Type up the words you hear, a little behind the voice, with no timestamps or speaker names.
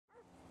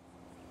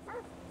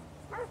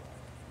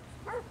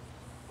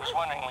was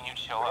wondering when you'd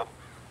show up.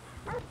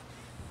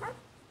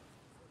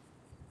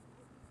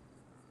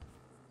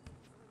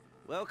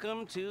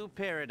 Welcome to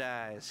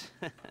paradise.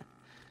 If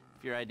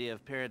your idea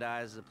of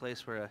paradise is a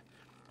place where a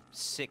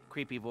sick,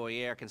 creepy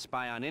voyeur can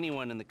spy on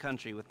anyone in the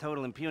country with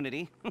total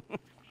impunity.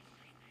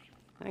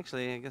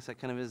 Actually, I guess that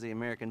kind of is the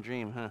American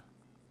dream, huh?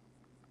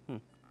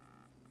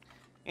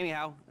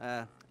 Anyhow,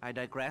 I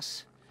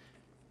digress.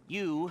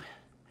 You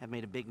have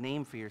made a big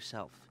name for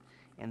yourself,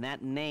 and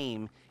that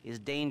name is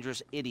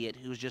Dangerous Idiot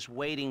who's just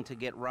waiting to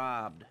get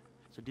robbed.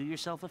 So do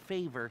yourself a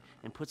favor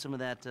and put some of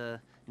that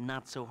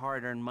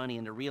not-so-hard-earned money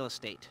into real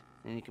estate,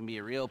 and you can be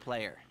a real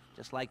player,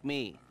 just like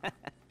me.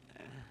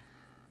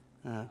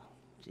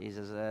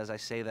 Jesus, as I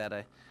say that,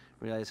 I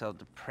realize how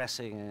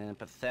depressing and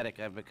pathetic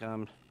I've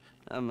become.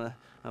 I'm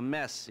a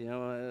mess, you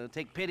know,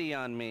 take pity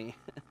on me.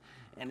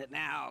 End it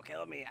now,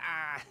 kill me,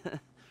 ah!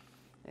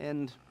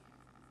 And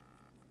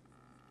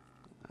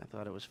I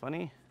thought it was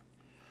funny.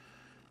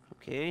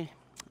 Okay,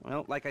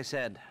 well, like I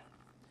said,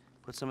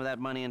 put some of that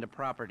money into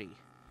property.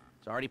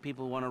 There's already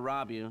people who want to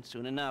rob you, and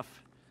soon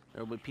enough,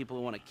 there will be people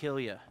who want to kill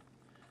you.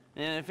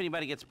 And if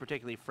anybody gets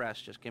particularly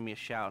fresh, just give me a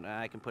shout.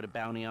 I can put a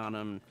bounty on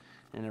them,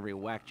 and every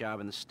whack job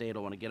in the state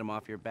will want to get them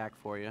off your back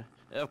for you.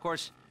 Of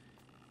course,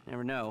 you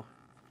never know.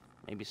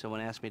 Maybe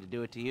someone asked me to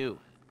do it to you.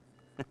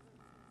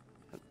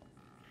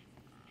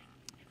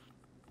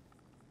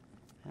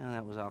 Oh,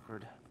 that was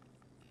awkward.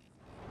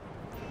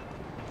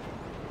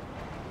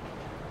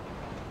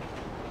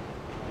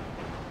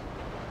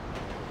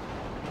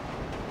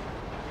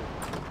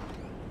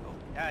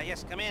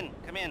 Yes, come in,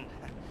 come in.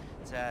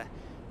 It's,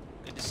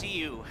 good to see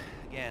you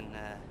again.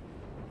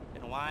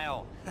 Been a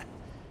while.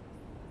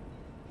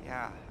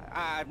 Yeah,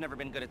 I've never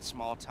been good at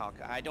small talk.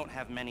 I don't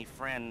have many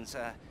friends.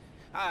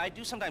 I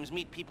do sometimes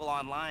meet people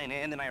online,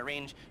 and then I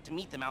arrange to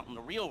meet them out in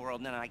the real world,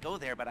 and then I go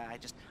there, but I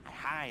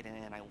hide,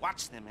 and I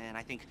watch them, and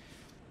I think,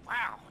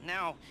 wow,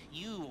 now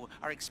you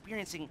are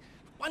experiencing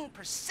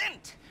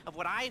 1% of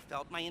what I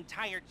felt my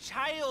entire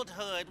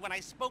childhood when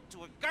I spoke to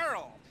a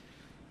girl.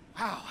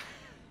 Wow.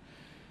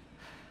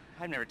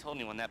 I've never told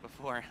anyone that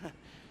before.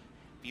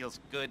 Feels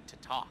good to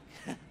talk.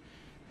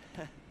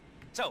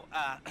 So,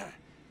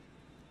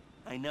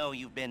 I know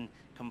you've been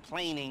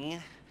complaining,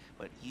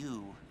 but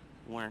you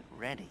weren't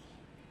ready.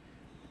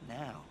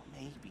 Now,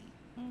 maybe,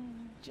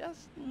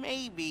 just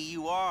maybe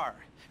you are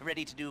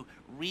ready to do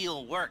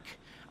real work.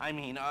 I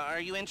mean, are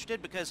you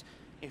interested? Because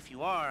if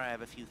you are, I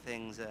have a few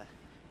things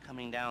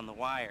coming down the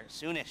wire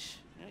soonish.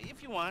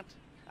 If you want,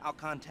 I'll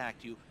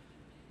contact you.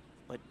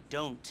 But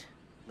don't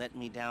let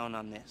me down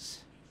on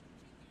this.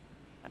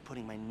 I'm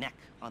putting my neck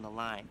on the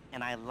line,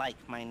 and I like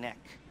my neck.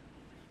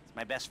 It's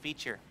my best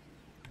feature.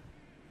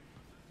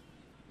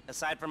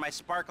 Aside from my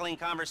sparkling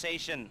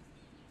conversation.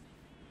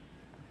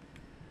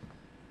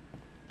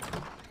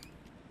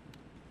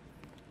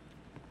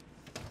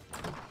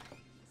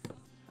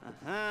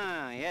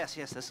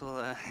 Yes, this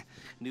will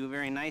do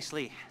very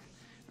nicely.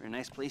 Very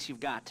nice place you've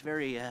got.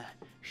 Very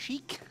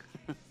chic.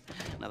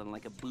 Nothing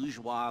like a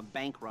bourgeois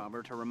bank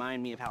robber to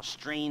remind me of how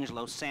strange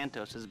Los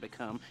Santos has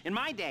become. In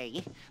my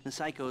day, the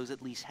psychos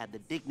at least had the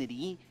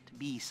dignity to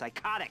be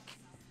psychotic.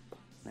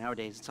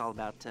 Nowadays, it's all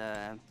about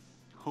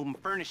home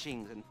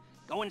furnishings and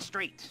going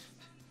straight.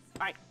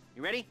 All right,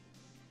 you ready?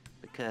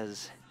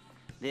 Because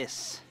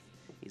this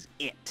is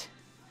it.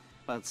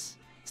 Well, it's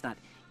not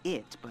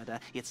it,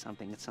 but it's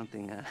something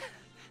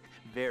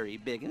very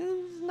big.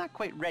 It's not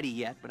quite ready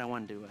yet, but I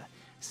wanted to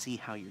see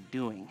how you're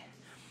doing.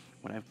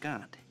 What I've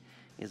got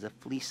is a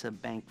Fleesa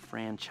Bank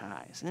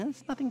franchise. And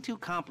it's nothing too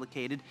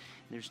complicated.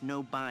 There's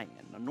no buy-in.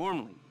 Now,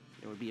 normally,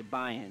 there would be a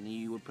buy-in.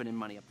 You would put in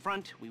money up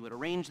front, we would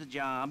arrange the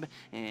job,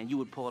 and you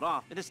would pull it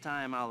off. But this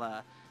time,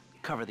 I'll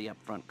cover the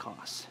upfront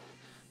costs.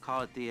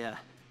 Call it the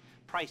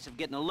price of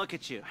getting a look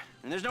at you.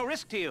 And there's no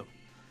risk to you.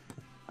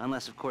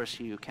 Unless, of course,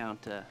 you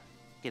count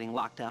getting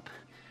locked up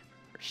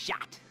or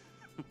shot.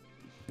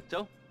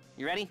 So,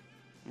 you ready?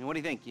 I mean, what do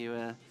you think? You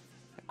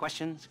got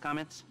questions,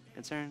 comments,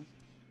 concerns?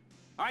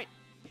 All right.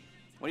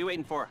 What are you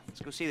waiting for? Let's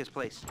go see this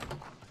place.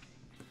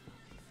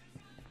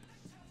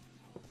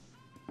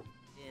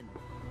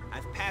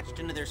 I've patched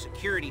into their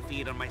security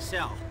feed on my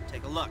cell.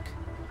 Take a look.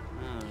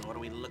 What are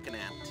we looking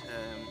at?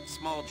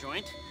 Small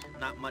joint,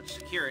 not much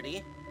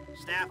security.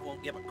 Staff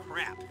won't give a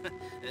crap,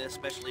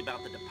 especially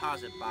about the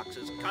deposit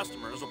boxes.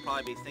 Customers will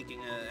probably be thinking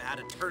how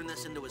to turn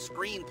this into a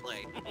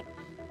screenplay.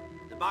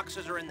 The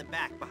boxes are in the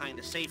back behind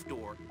a safe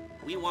door.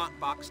 We want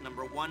box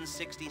number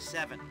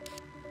 167.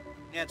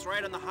 Yeah, it's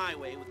right on the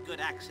highway with good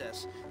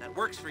access. That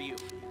works for you.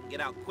 You can get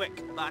out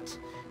quick, but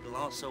it'll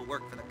also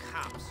work for the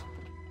cops.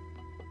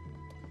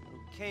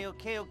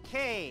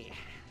 Okay.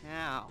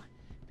 Now,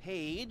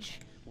 Paige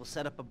will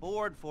set up a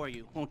board for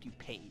you, won't you,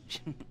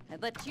 Paige?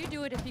 I'd let you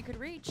do it if you could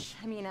reach.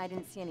 I mean, I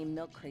didn't see any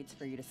milk crates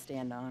for you to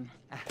stand on.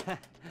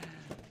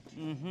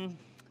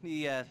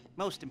 The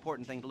most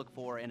important thing to look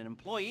for in an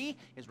employee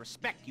is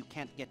respect. You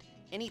can't get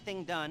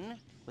anything done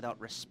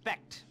without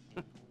respect.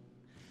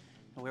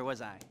 Where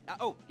was I?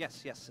 Oh,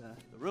 yes,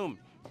 the room.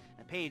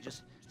 Paige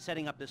just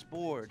setting up this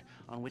board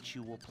on which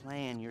you will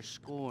plan your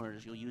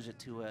scores. You'll use it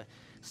to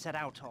set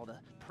out all the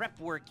prep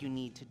work you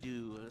need to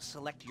do,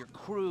 select your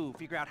crew,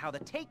 figure out how the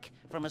take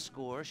from a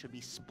score should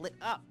be split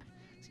up.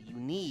 So you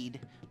need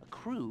a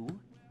crew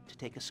to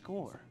take a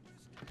score.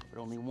 But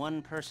only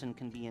one person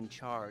can be in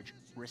charge.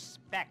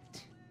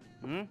 Respect.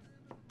 Hmm?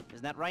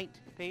 Isn't that right,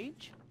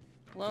 Paige?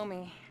 Blow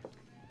me.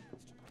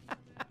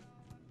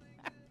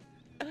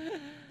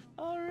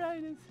 All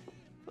right.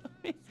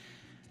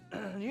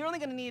 You're only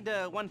gonna need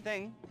one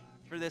thing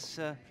for this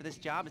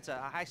job. It's a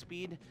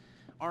high-speed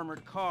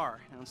armored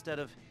car. Now, instead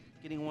of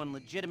getting one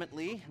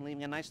legitimately and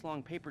leaving a nice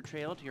long paper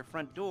trail to your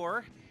front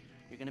door,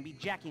 you're gonna be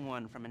jacking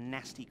one from a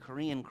nasty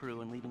Korean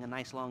crew and leaving a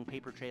nice long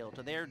paper trail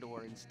to their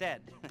door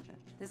instead.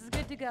 This is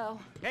good to go.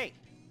 Hey,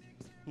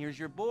 here's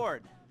your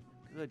board.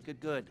 Good, good,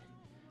 good.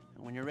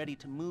 And when you're ready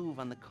to move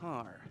on the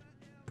car,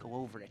 go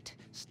over it,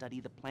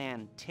 study the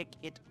plan, tick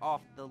it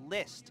off the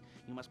list.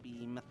 You must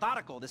be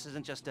methodical. This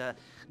isn't just a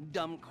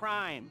dumb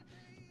crime.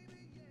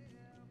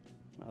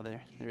 Well,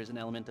 there is an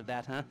element of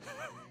that, huh?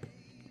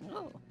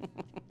 Oh.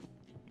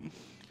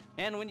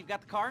 And when you've got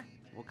the car,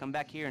 we'll come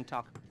back here and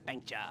talk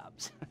bank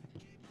jobs.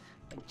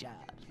 Bank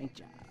jobs, bank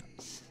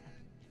jobs.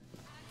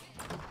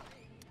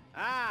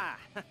 Ah,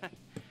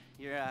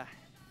 your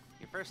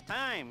first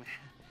time.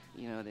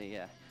 You know,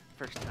 the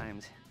first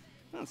times,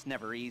 well, it's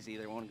never easy.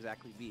 There won't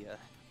exactly be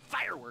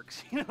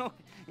fireworks, you know.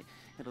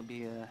 It'll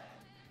be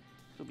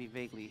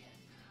vaguely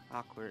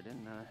awkward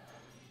and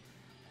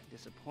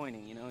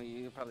disappointing, you know.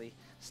 You'll probably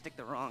stick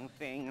the wrong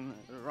thing in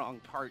the wrong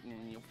part,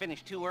 and you'll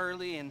finish too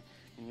early, and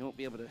you won't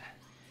be able to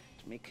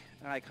make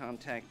eye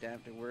contact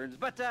afterwards.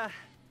 But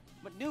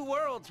new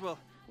worlds will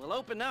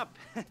open up.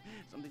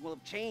 Something will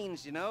have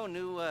changed, you know.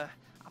 New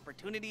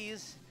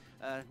opportunities,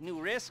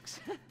 new risks.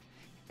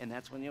 And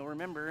that's when you'll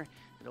remember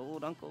that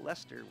old Uncle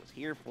Lester was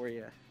here for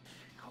you,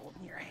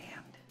 holding your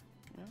hand,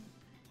 you know,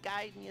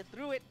 guiding you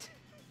through it.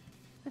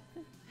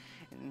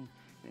 and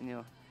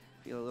you'll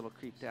feel a little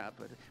creeped out,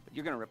 but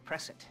you're gonna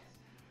repress it.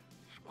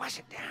 Wash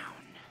it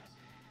down.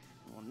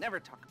 And we'll never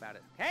talk about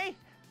it, okay?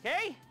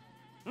 Okay?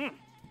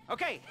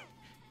 Okay.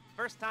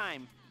 First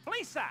time.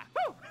 Lisa!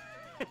 Woo!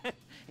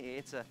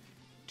 It's a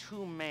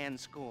two-man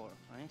score,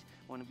 right?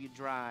 One of you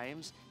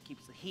drives,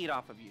 keeps the heat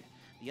off of you.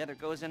 The other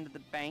goes into the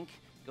bank,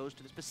 goes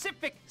to the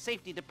specific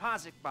safety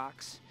deposit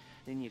box.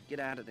 Then you get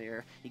out of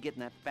there, you get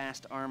in that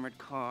fast armored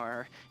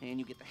car, and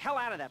you get the hell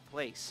out of that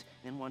place.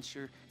 Then once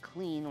you're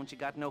clean, once you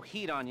got no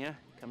heat on you,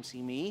 come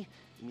see me,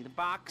 give me the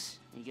box,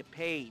 and you get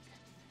paid.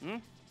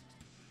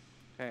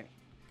 Okay.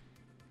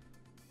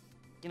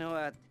 You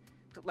know,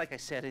 like I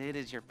said, it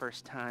is your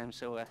first time,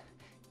 so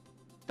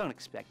don't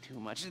expect too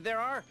much. There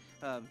are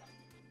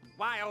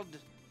wild,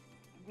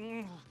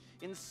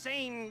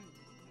 insane,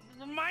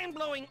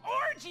 mind-blowing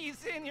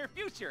orgies in your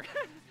future.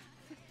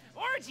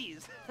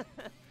 Orgies!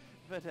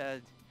 But,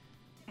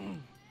 you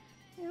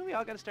know, we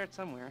all gotta start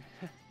somewhere.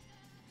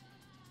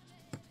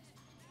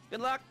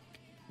 Good luck!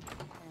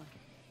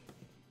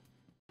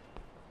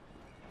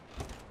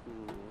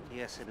 Ooh,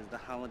 yes, it is the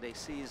holiday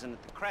season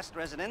at the Crest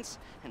residence,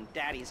 and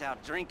Daddy's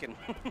out drinking.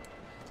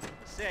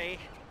 Say,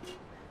 you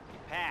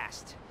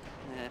passed.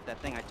 And if that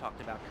thing I talked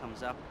about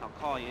comes up, I'll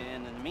call you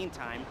in. In the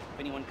meantime, if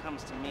anyone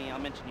comes to me, I'll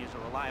mention you as a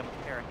reliable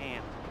pair of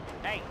hands.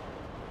 Hey!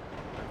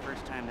 For the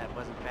first time, that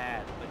wasn't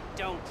bad, but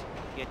don't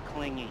get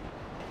clingy.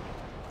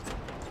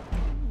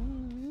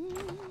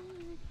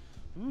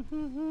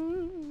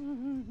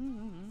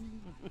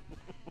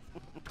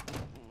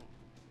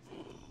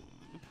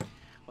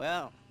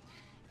 Well,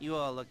 you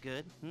all look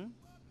good,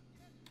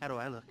 How do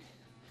I look?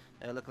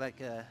 Do I look like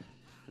a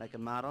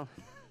model?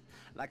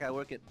 Like I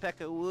work at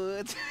Pecka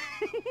Woods?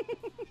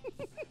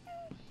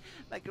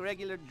 Like a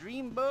regular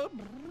dreamboat?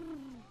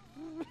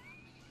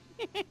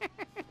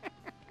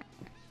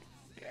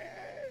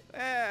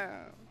 Well,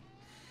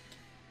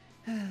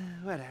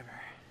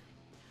 whatever.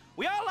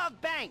 We all love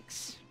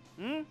banks,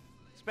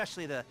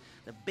 Especially the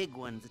big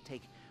ones that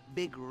take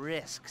big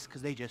risks,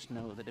 because they just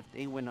know that if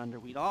they went under,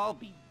 we'd all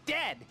be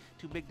dead.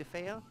 Too big to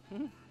fail?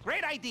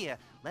 Great idea.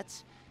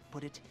 Let's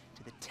put it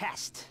to the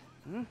test.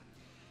 Well,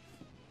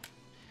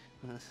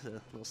 this is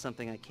a little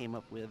something I came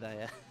up with.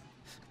 I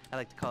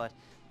like to call it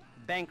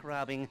bank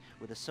robbing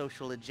with a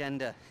social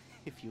agenda,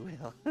 if you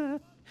will.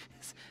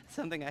 It's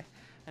something I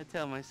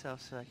tell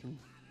myself so I can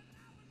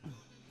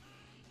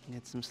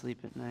get some sleep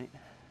at night.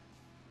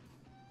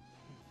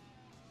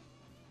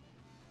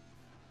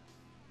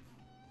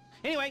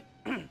 Anyway,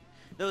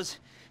 those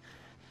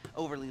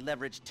overly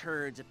leveraged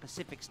turds at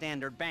Pacific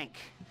Standard Bank,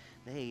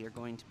 they are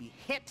going to be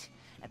hit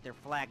at their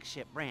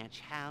flagship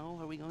branch. How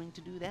are we going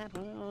to do that?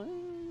 Well,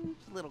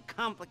 it's a little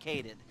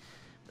complicated,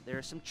 but there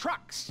are some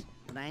trucks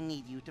that I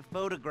need you to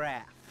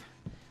photograph.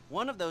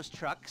 One of those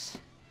trucks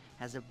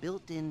has a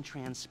built-in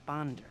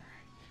transponder,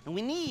 and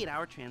we need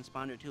our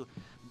transponder to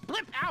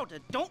blip out a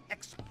don't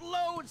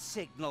explode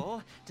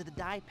signal to the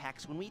die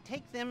packs when we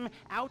take them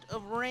out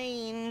of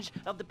range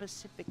of the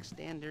Pacific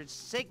Standard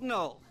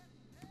signal.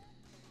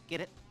 Get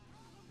it?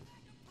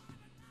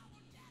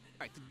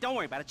 All right, don't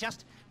worry about it.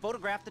 Just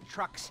photograph the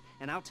trucks,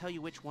 and I'll tell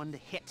you which one to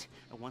hit.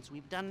 And once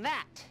we've done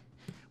that,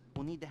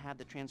 we'll need to have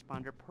the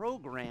transponder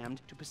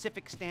programmed to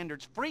Pacific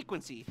Standard's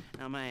frequency.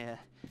 Now, my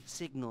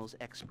signals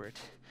expert,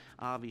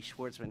 Avi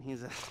Schwartzman,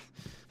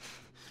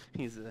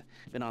 he's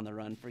been on the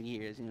run for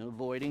years, you know,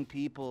 avoiding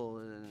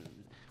people,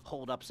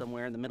 holed up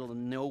somewhere in the middle of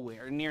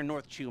nowhere, near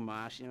North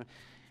Chumash. You know,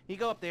 you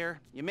go up there,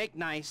 you make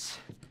nice,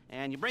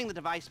 and you bring the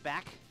device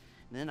back,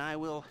 and then I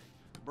will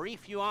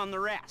brief you on the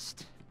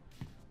rest.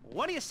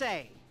 What do you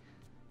say?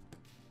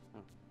 Oh,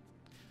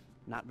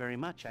 not very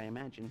much, I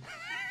imagine.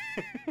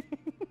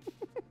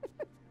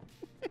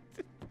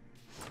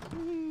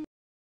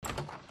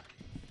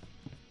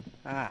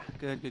 Ah,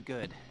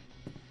 good.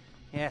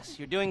 Yes,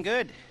 you're doing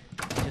good.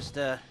 Just,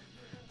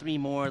 3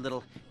 more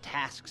little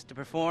tasks to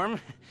perform,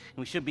 and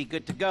we should be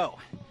good to go.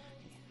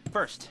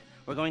 First,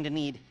 we're going to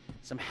need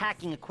some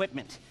hacking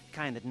equipment,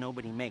 kind that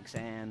nobody makes,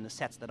 and the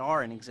sets that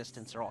are in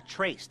existence are all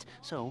traced.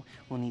 So,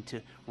 we'll need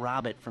to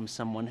rob it from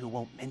someone who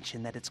won't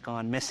mention that it's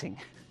gone missing.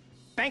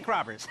 Bank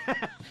robbers!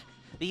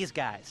 These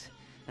guys.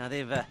 Now,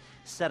 they've,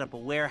 set up a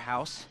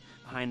warehouse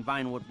behind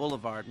Vinewood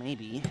Boulevard,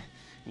 maybe.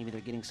 Maybe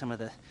they're getting some of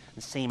the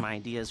same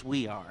ideas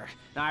we are.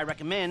 Now, I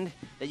recommend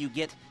that you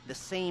get the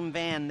same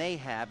van they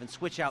have and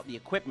switch out the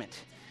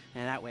equipment.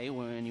 And that way,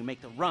 when you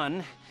make the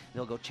run,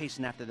 they'll go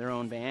chasing after their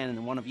own van, and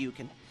then one of you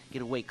can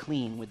get away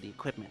clean with the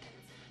equipment.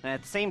 And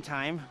at the same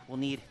time, we'll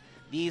need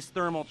these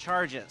thermal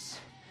charges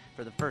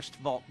for the first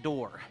vault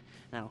door.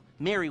 Now,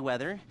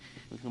 Merriweather,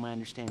 with whom I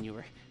understand you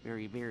are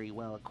very, very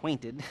well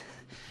acquainted,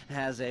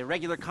 has a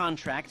regular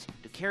contract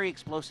to carry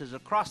explosives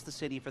across the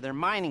city for their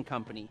mining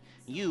company.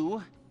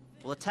 You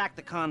will attack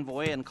the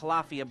convoy on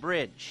Calafia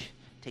Bridge,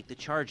 take the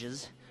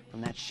charges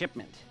from that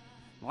shipment.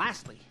 And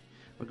lastly,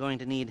 we're going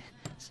to need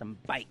some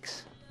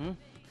bikes.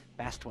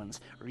 Fast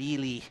ones.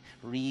 Really,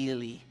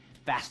 really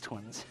fast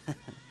ones.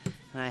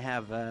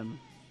 I've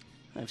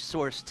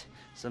sourced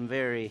some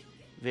very,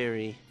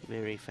 very,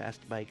 very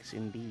fast bikes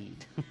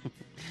indeed.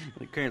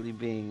 They're currently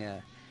being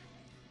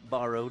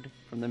borrowed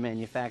from the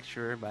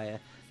manufacturer by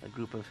a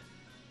group of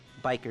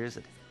bikers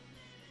that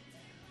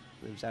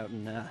lives out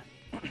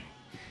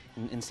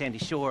in Sandy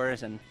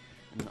Shores and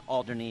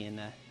Alderney and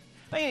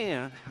you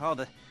know, all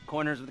the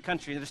corners of the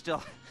country that are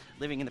still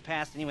living in the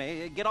past.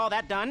 Anyway, get all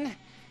that done,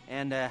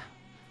 and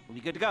we'll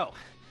be good to go.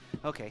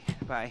 Okay,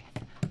 bye.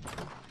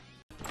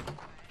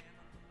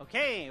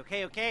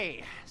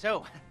 Okay.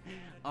 So,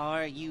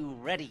 are you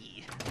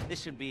ready?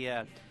 This should be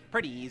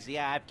pretty easy.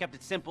 I've kept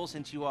it simple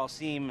since you all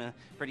seem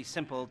pretty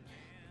simple.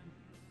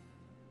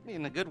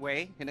 In a good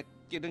way. In a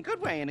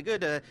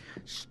good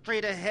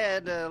straight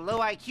ahead, low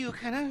IQ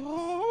kind of.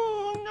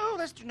 Oh no,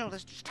 let's do.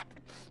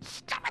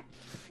 Stop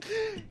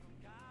it.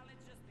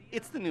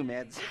 It's the new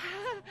meds.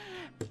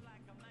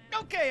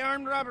 Okay,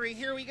 armed robbery.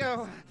 Here we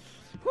go.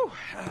 Whew.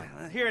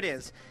 Here it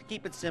is.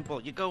 Keep it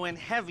simple. You go in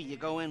heavy. You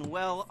go in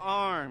well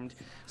armed.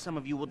 Some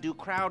of you will do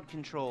crowd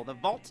control. The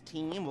vault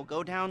team will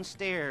go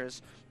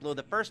downstairs, blow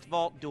the first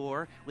vault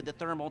door with the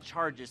thermal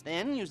charges.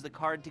 Then use the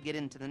card to get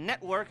into the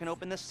network and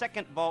open the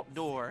second vault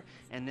door.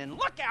 And then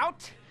look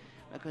out,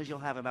 because you'll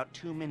have about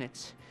 2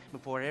 minutes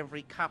before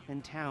every cop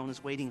in town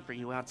is waiting for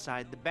you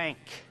outside the bank.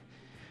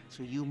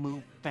 So you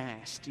move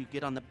fast. You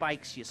get on the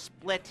bikes. You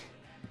split.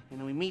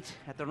 And we meet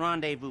at the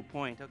rendezvous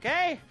point,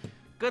 okay?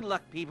 Good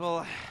luck,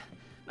 people.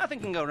 Nothing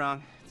can go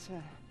wrong. It's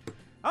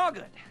all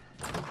good.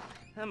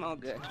 I'm all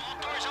good.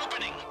 Vault doors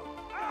opening.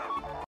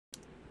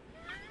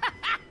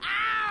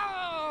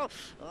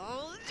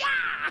 Oh,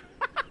 yeah!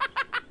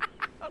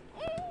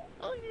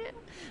 Oh,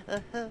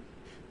 yeah.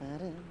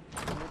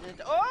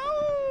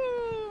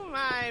 Oh,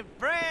 my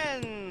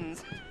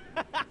friends!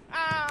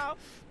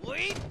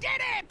 We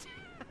did it!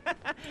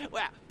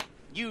 Well,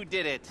 you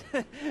did it.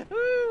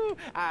 Woo.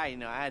 I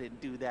know I didn't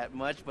do that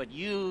much, but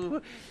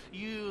you.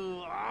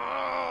 You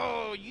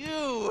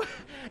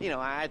know,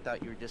 I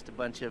thought you were just a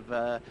bunch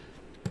of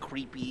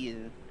creepy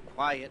and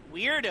quiet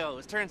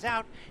weirdos. Turns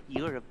out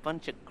you're a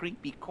bunch of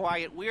creepy,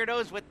 quiet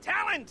weirdos with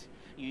talent.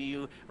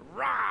 You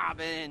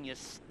rob and you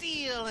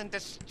steal and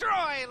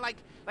destroy like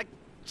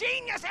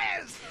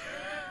geniuses.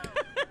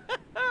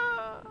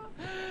 Oh,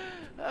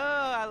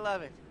 I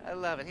love it. I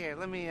love it. Here,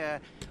 let me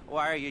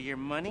wire you your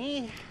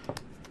money.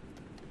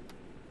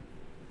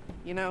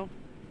 You know,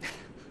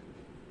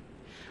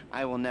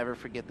 I will never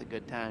forget the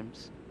good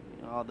times.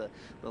 You know, all the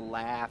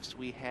laughs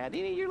we had.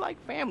 You know, you're like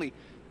family.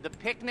 The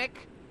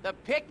picnic,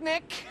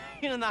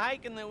 you know, the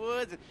hike in the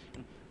woods,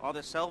 and all the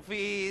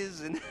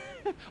selfies, and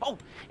oh,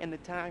 and the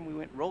time we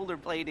went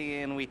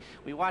rollerblading, and we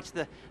watched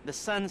the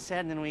sunset,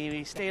 and then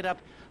we stayed up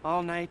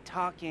all night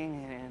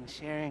talking and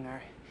sharing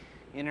our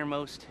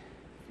innermost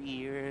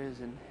fears,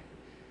 and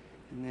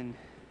then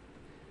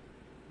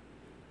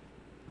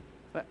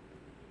what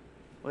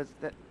was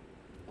that?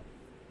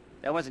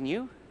 That wasn't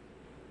you?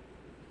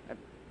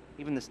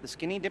 Even the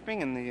skinny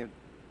dipping and the...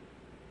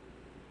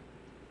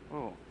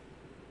 Oh.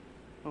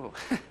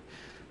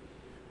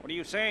 What are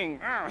you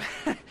saying? Oh.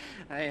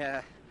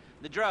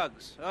 The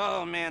drugs.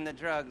 Oh, man, the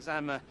drugs.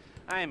 I'm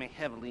I am a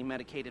heavily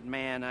medicated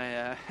man.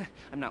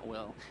 I'm not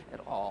well at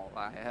all.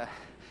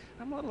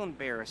 I'm a little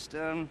embarrassed.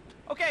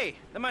 Okay,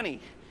 the money.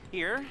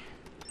 Here,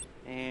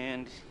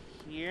 and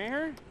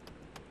here,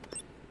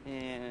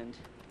 and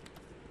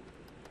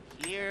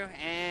here,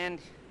 and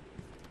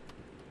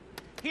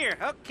here.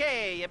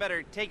 Okay, you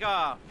better take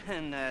off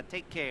and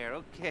take care.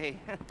 Okay.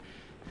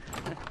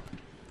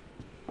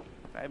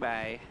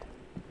 Bye-bye.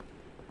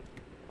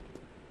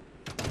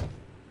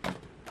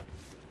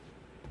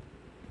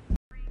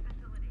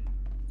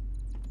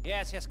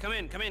 Yes, come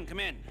in.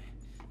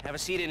 Have a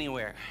seat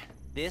anywhere.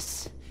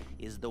 This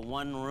is the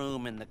one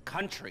room in the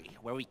country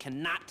where we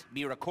cannot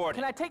be recorded.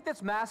 Can I take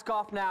this mask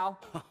off now?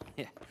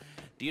 Yeah.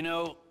 Do you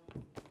know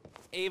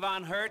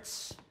Avon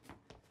Hertz?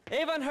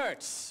 Avon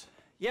Hertz.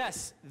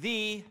 Yes,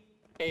 the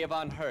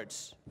Avon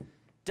Hertz.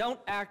 Don't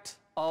act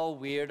all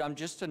weird. I'm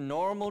just a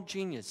normal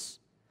genius.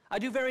 I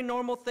do very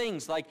normal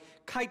things like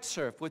kite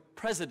surf with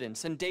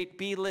presidents and date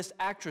B-list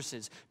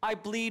actresses. I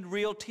bleed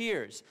real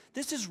tears.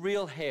 This is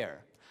real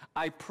hair.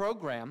 I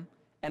program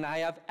and I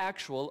have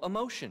actual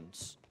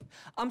emotions.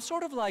 I'm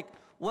sort of like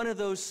one of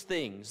those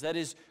things that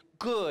is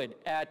good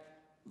at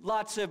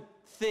lots of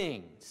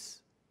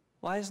things.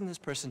 Why isn't this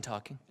person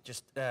talking?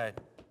 Just,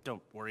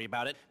 don't worry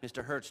about it.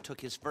 Mr. Hertz took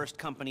his first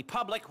company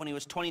public when he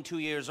was 22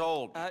 years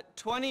old.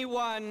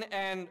 21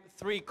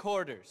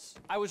 3/4.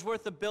 I was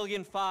worth $1.5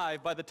 billion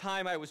by the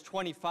time I was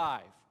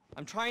 25.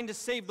 I'm trying to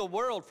save the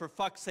world, for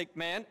fuck's sake,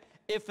 man,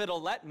 if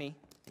it'll let me.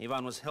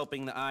 Avon was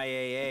helping the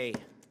IAA,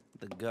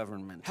 the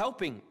government.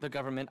 Helping the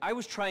government? I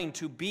was trying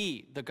to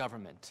be the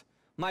government.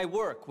 My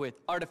work with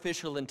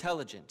artificial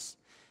intelligence.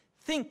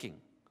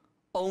 Thinking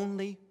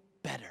only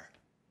better.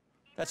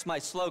 That's my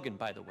slogan,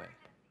 by the way.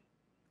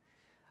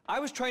 I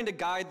was trying to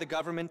guide the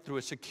government through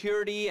a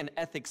security and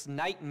ethics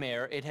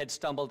nightmare it had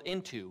stumbled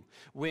into,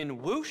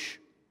 when whoosh,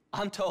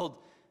 I'm told,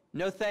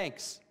 no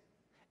thanks.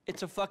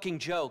 It's a fucking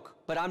joke,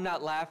 but I'm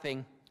not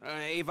laughing.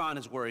 Avon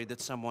is worried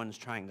that someone's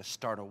trying to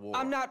start a war.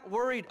 I'm not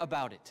worried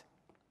about it.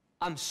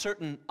 I'm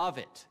certain of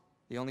it.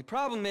 The only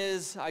problem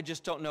is, I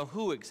just don't know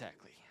who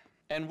exactly.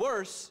 And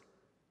worse,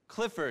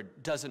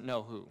 Clifford doesn't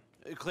know who.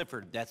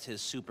 Clifford, that's his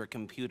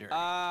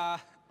supercomputer.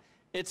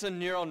 It's a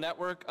neural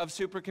network of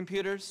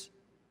supercomputers.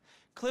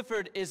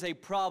 Clifford is a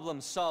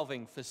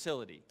problem-solving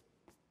facility.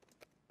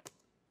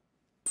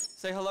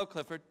 Say hello,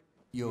 Clifford.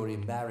 You're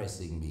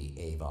embarrassing me,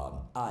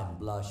 Avon. I'm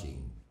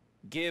blushing.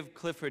 Give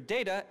Clifford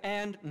data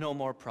and no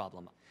more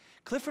problem.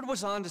 Clifford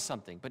was onto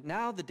something, but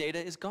now the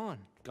data is gone.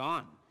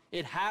 Gone?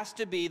 It has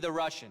to be the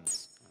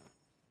Russians.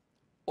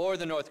 Or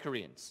the North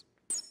Koreans.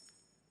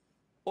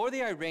 Or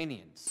the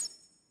Iranians.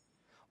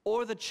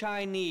 Or the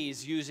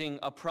Chinese using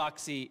a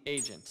proxy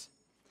agent.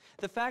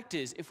 The fact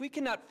is, if we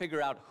cannot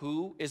figure out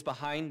who is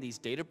behind these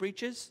data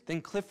breaches,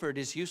 then Clifford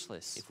is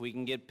useless. If we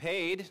can get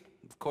paid,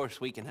 of course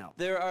we can help.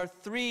 There are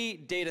 3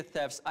 data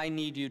thefts I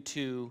need you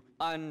to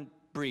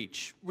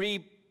unbreach,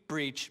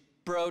 re-breach,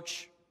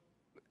 broach.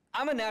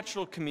 I'm a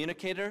natural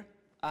communicator.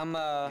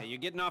 Yeah, you're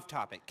getting off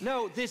topic.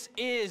 No, this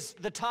is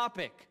the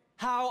topic.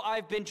 How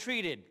I've been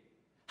treated.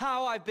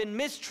 How I've been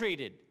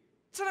mistreated.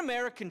 It's an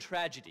American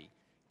tragedy.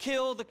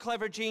 Kill the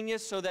clever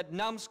genius so that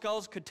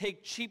numbskulls could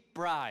take cheap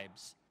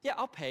bribes. Yeah,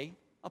 I'll pay.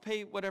 I'll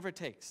pay whatever it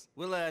takes.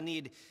 We'll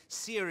need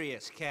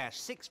serious cash,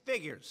 6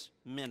 figures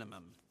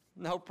minimum.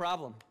 No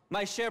problem.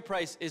 My share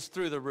price is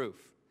through the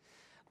roof.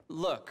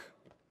 Look,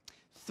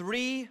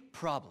 3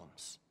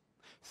 problems.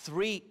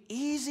 3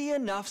 easy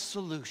enough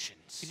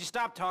solutions. Could you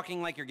stop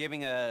talking like you're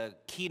giving a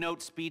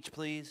keynote speech,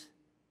 please?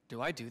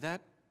 Do I do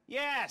that?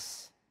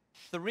 Yes!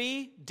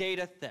 3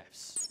 data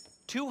thefts.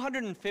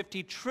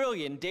 250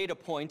 trillion data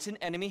points in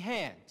enemy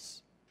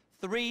hands.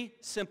 3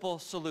 simple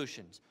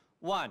solutions.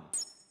 1,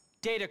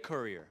 data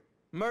courier,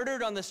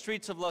 murdered on the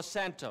streets of Los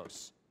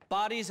Santos.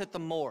 Bodies at the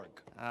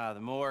morgue. Ah,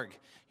 the morgue.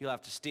 You'll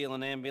have to steal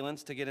an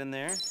ambulance to get in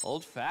there?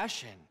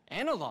 Old-fashioned,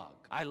 analog.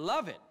 I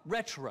love it.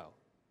 Retro.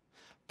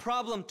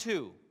 Problem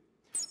 2.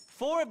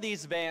 4 of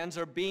these vans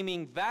are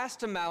beaming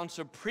vast amounts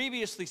of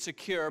previously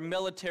secure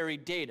military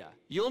data.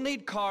 You'll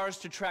need cars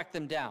to track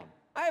them down.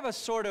 I have a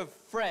sort of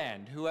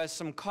friend who has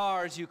some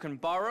cars you can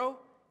borrow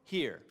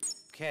here.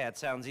 Okay, that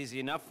sounds easy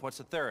enough. What's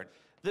the 3rd?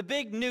 The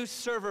big new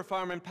server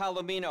farm in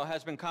Palomino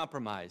has been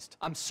compromised.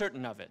 I'm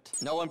certain of it.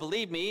 No one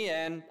believed me,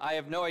 and I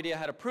have no idea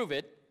how to prove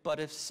it. But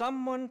if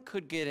someone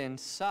could get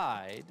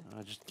inside...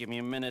 Just give me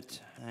a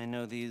minute. I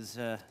know these,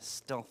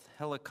 stealth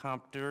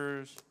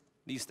helicopters.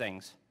 These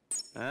things.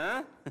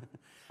 Huh?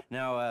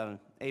 Now,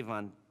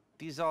 Avon,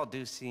 these all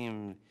do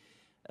seem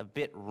a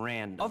bit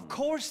random. Of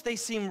course they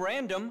seem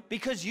random,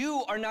 because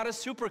you are not a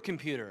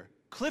supercomputer.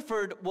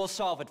 Clifford will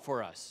solve it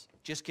for us.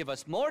 Just give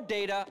us more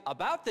data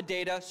about the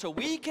data so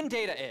we can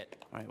data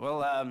it. All right,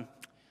 well,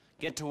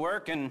 get to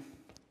work and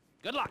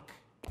good luck.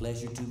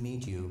 Pleasure to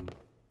meet you.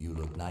 You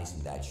look nice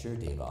in that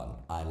shirt, Avon.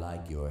 I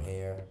like your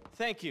hair.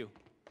 Thank you.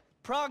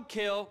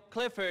 Progkill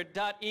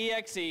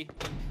Clifford.exe.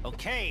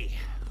 Okay,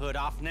 hood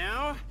off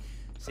now.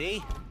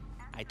 See?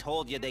 I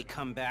told you they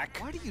come back.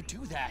 Why do you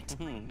do that?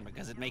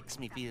 Because it makes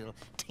me feel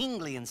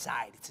tingly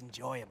inside. It's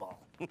enjoyable.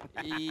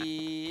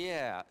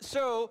 Yeah.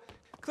 So,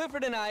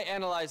 Clifford and I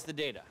analyzed the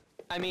data.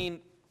 I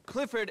mean,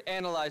 Clifford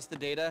analyzed the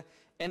data,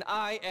 and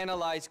I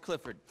analyzed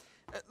Clifford.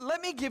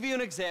 Let me give you an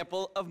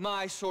example of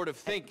my sort of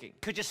thinking.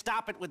 Could you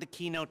stop it with the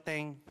keynote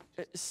thing?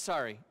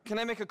 Sorry, can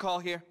I make a call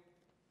here?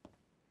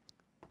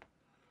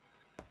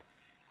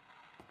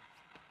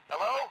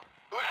 Hello?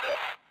 Who's this?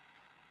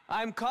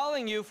 I'm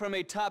calling you from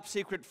a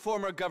top-secret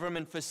former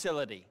government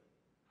facility.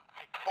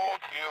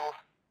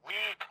 We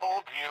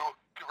told you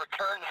to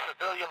return to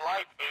civilian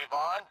life,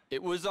 Avon.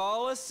 It was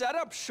all a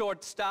setup,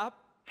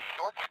 shortstop.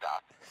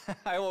 Shortstop.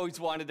 I always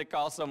wanted to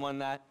call someone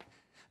that.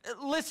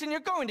 Listen, you're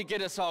going to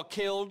get us all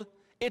killed.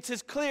 It's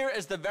as clear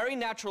as the very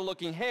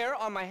natural-looking hair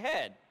on my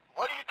head.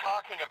 What are you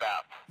talking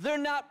about? They're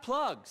not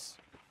plugs.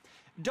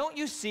 Don't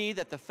you see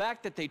that the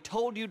fact that they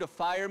told you to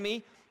fire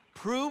me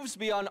proves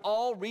beyond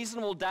all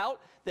reasonable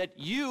doubt that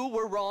you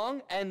were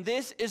wrong and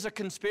this is a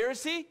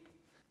conspiracy?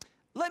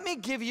 Let me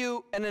give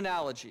you an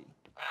analogy.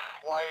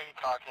 Why are you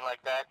talking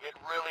like that? It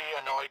really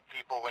annoyed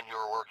people when you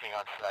were working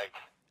on site.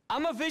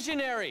 I'm a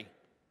visionary.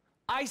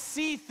 I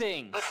see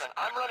things. Listen,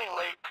 I'm running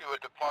late to a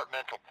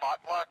departmental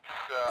potluck,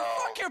 so...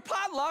 Fuck your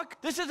potluck!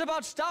 This is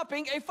about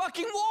stopping a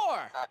fucking war!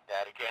 Not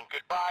that again.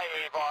 Goodbye,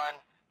 Avon.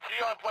 See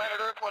you on planet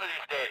Earth one of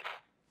these days.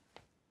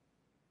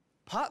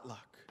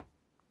 Potluck?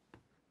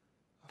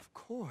 Of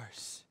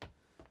course.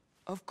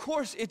 Of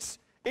course,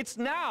 it's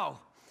now.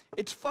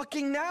 It's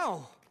fucking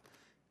now.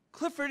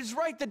 Clifford is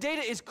right, the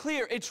data is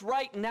clear, it's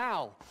right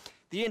now.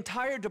 The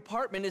entire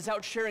department is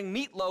out sharing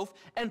meatloaf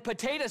and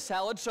potato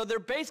salad so their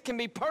base can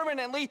be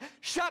permanently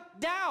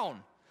shut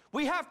down.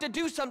 We have to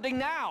do something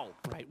now.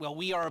 Right, well,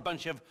 we are a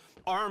bunch of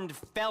armed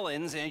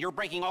felons, and you're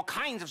breaking all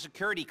kinds of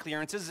security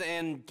clearances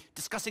and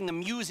discussing the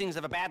musings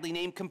of a badly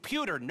named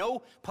computer.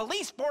 No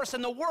police force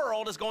in the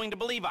world is going to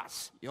believe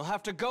us. You'll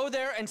have to go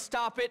there and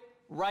stop it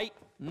right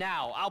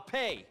now. I'll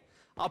pay.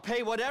 I'll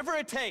pay whatever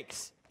it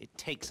takes. It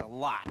takes a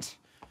lot.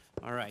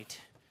 All right,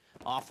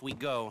 off we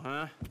go,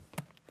 huh?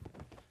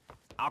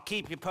 I'll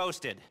keep you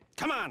posted.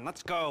 Come on,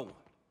 let's go.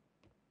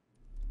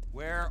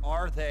 Where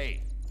are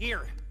they?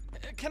 Here.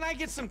 Can I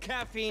get some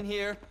caffeine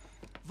here?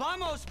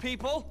 Vamos,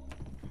 people!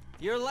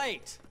 You're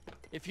late.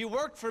 If you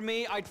worked for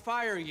me, I'd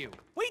fire you.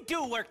 We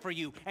do work for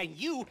you, and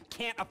you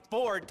can't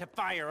afford to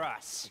fire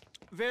us.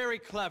 Very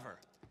clever.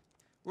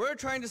 We're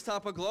trying to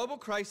stop a global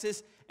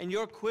crisis, and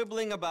you're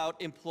quibbling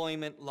about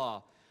employment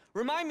law.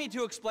 Remind me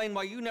to explain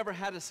why you never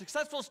had a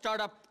successful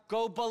startup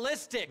go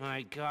ballistic.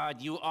 My God,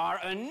 you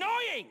are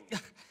annoying!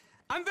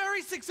 I'm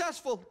very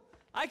successful.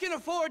 I can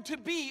afford to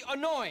be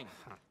annoying.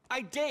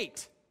 I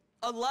date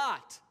a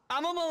lot.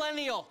 I'm a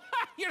millennial.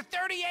 You're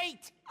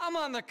 38! I'm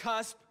on the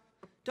cusp.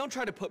 Don't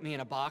try to put me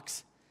in a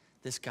box.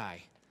 This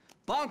guy.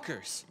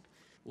 Bonkers.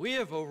 We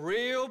have a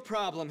real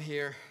problem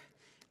here.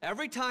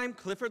 Every time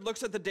Clifford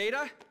looks at the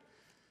data,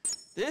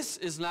 this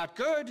is not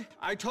good.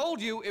 I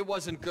told you it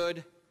wasn't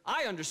good.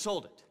 I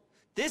undersold it.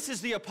 This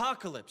is the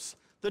apocalypse,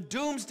 the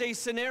doomsday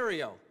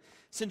scenario.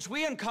 Since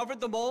we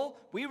uncovered the mole,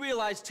 we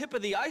realized tip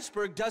of the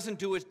iceberg doesn't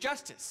do it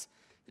justice.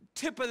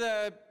 Tip of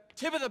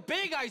the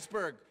big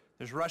iceberg.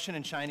 There's Russian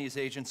and Chinese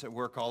agents at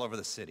work all over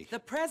the city. The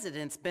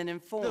president's been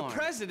informed. The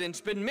president's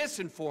been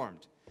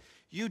misinformed.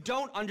 You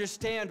don't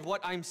understand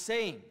what I'm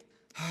saying.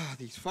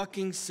 These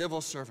fucking civil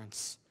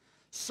servants.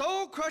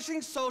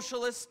 Soul-crushing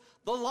socialists,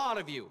 the lot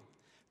of you.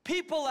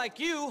 People like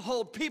you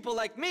hold people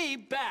like me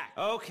back.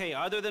 Okay,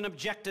 other than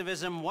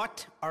objectivism,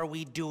 what are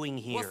we doing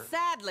here? Well,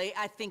 sadly,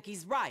 I think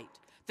he's right.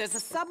 There's a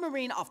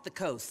submarine off the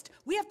coast.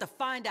 We have to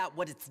find out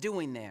what it's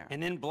doing there.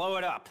 And then blow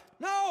it up.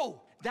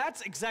 No!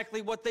 That's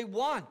exactly what they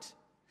want.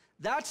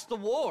 That's the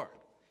war.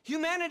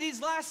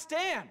 Humanity's last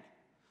stand.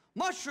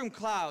 Mushroom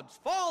clouds,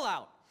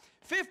 fallout,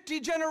 50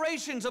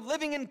 generations of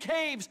living in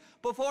caves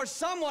before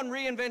someone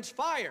reinvents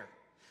fire.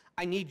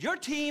 I need your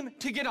team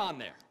to get on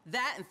there.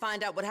 That and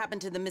find out what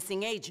happened to the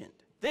missing agent.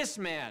 This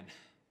man.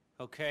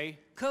 Okay.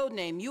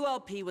 Codename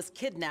ULP was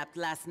kidnapped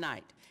last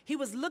night. He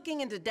was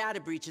looking into data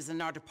breaches in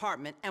our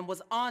department and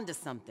was onto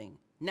something.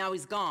 Now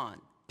he's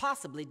gone,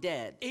 possibly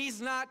dead.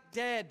 He's not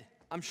dead.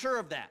 I'm sure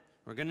of that.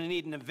 We're gonna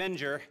need an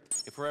Avenger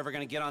if we're ever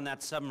gonna get on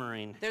that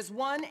submarine. There's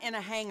one in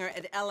a hangar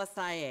at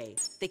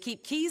LSIA. They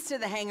keep keys to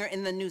the hangar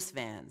in the noose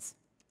vans.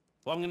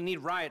 Well, I'm gonna need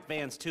riot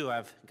vans too.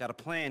 I've got a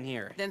plan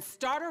here. Then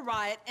start a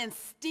riot and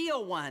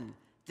steal one.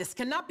 This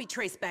cannot be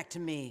traced back to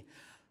me.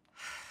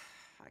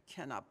 I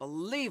cannot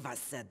believe I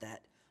said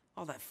that.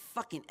 All that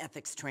fucking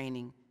ethics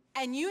training.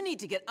 And you need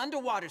to get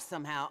underwater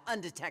somehow,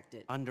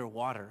 undetected.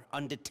 Underwater,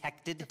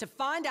 undetected? To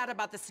find out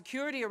about the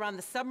security around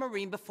the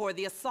submarine before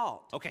the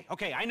assault.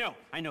 Okay, I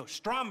know.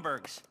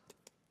 Stromberg's.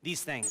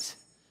 These things.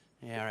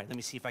 Yeah, all right, let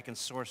me see if I can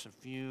source a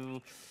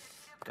few.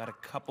 Got a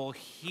couple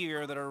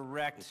here that are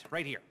wrecked.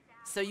 Right here.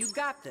 So you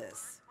got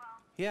this.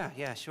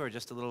 Yeah, sure.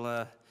 Just a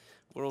little,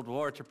 World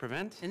War to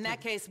prevent. In that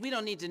case, we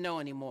don't need to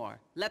know anymore.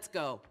 Let's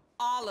go.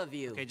 All of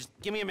you. Okay, just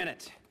give me a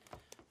minute.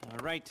 All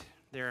right,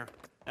 there.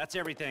 That's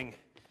everything.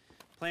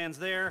 Plans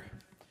there.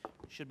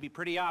 Should be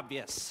pretty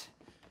obvious.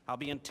 I'll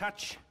be in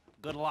touch.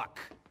 Good luck.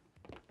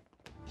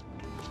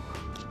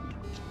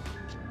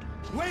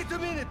 Wait a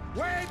minute!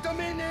 Wait a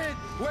minute!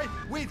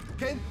 Wait,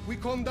 can we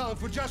calm down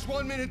for just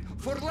 1 minute?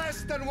 For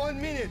less than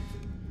 1 minute!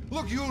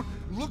 Look, you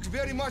look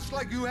very much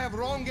like you have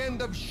wrong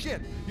end of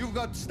shit. You've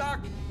got stuck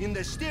in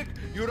the stick,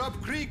 you're up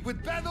creek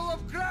with pedal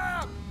of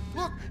crap!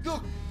 Look,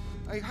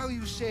 how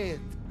you say it?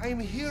 I'm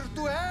here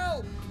to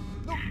help!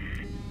 Look.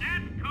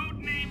 That's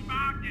codename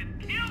Bogdan.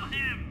 Kill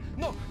him!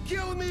 No,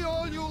 kill me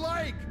all you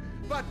like!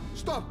 But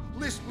stop,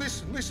 listen.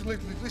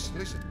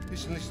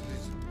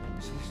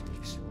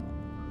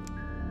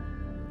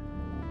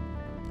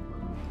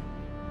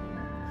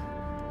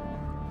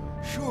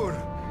 Sure,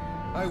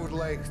 I would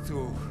like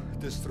to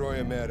destroy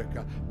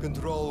America,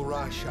 control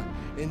Russia,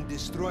 and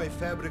destroy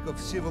fabric of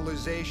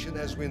civilization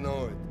as we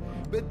know it.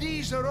 But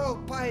these are all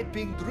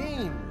piping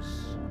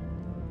dreams.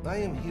 I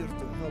am here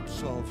to help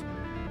solve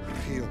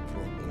real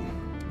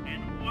problem.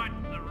 And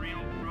what's the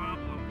real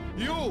problem?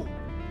 You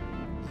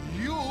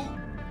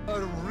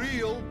are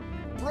real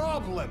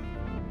problem.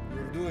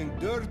 You're doing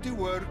dirty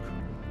work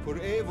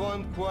for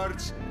Avon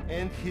Quartz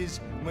and his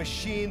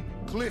machine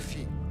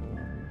Cliffy.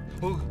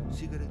 Oh,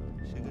 cigarette.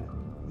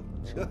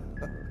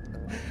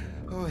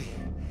 Oh,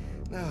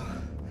 now,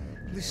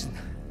 listen,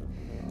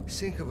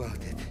 think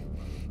about it.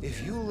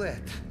 If you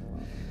let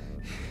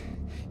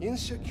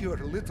insecure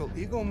little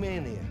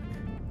egomaniac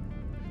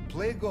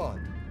play God,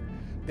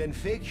 then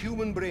fake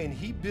human brain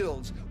he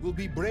builds will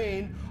be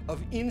brain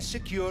of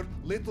insecure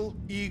little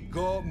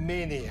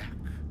egomaniac.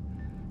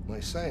 My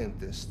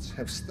scientists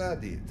have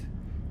studied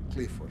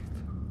Clifford.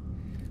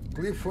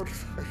 Clifford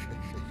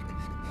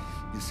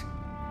is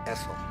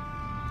asshole.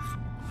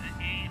 The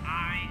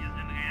AI is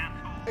an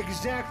asshole.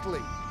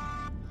 Exactly.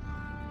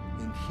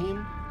 And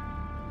him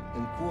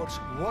and Quartz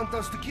want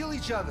us to kill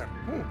each other.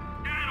 I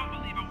don't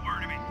believe a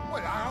word of it.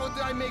 What, how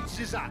did I make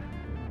this up?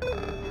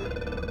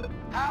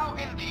 How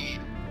indeed.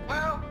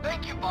 Well,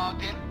 thank you,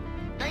 Bogdan.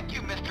 Thank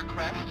you, Mr.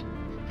 Crest.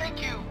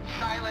 Thank you,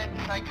 silent,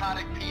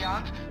 psychotic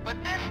peons. But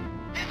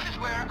this is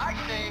where I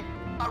say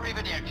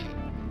arrivederci.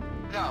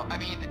 No, I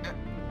mean,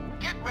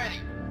 get ready.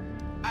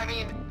 I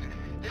mean,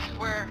 this is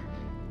where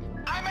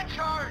I'm in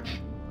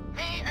charge.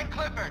 Me and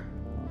Clifford.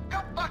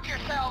 Go fuck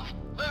yourselves,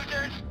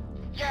 losers.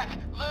 Yes,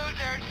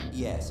 losers.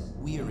 Yes,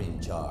 we're in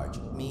charge.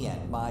 Me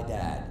and my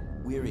dad.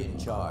 We're in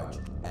charge.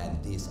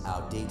 And this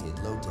outdated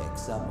low-tech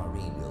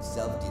submarine will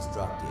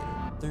self-destruct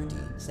in 30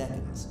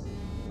 seconds.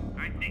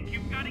 I think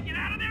you've got to get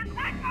out of there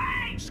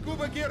quickly!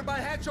 Scuba gear by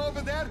hatch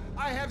over there.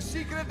 I have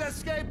secret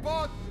escape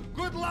pod.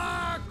 Good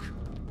luck!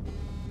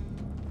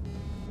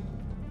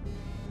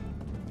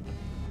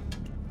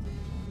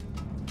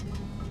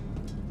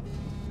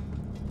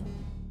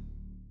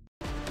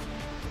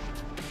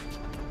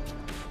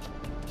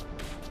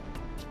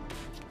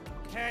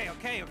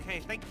 Okay.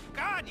 Thank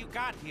God you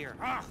got here.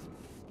 Ugh,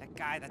 that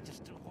guy that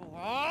just... Oh,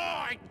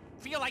 I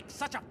feel like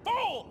such a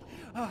fool!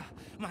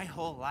 My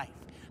whole life,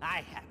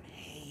 I have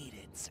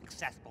hated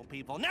successful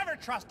people. Never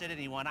trusted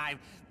anyone. I've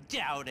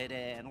doubted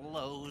and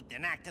loathed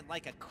and acted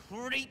like a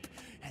creep.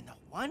 And the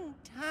one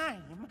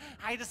time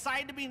I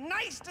decide to be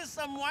nice to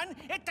someone,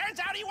 it turns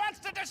out he wants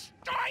to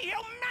destroy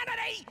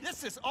humanity!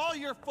 This is all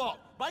your fault.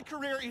 My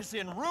career is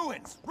in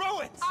ruins.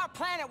 Ruins! Our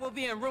planet will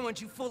be in ruins,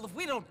 you fool, if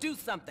we don't do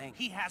something.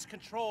 He has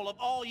control of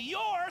all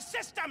your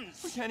systems!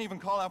 We can't even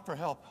call out for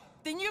help.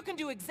 Then you can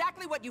do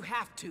exactly what you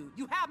have to.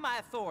 You have my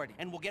authority.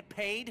 And we'll get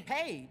paid?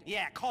 Paid?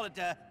 Yeah, call it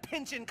a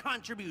pension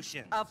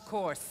contribution. Of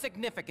course,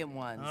 significant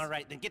ones. All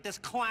right, then get this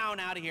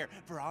clown out of here.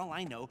 For all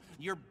I know,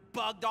 you're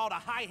bugged all to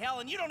high hell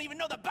and you don't even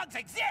know the bugs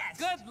exist!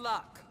 Good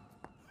luck.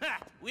 Ha,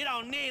 we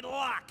don't need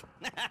luck!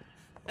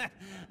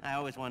 I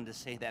always wanted to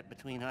say that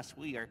between us,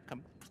 we are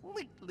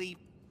completely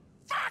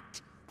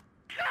fucked!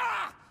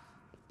 Ah!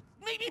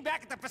 Meet me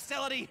back at the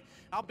facility.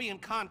 I'll be in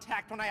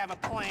contact when I have a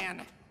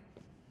plan.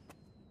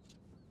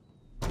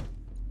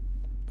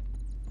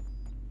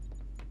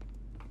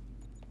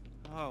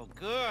 Oh,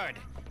 good.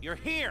 You're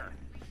here.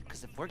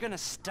 Because if we're gonna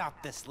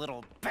stop this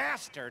little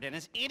bastard and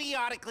his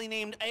idiotically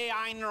named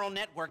AI neural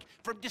network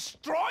from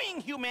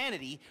destroying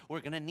humanity,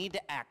 we're gonna need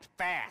to act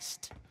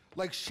fast.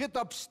 Like shit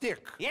up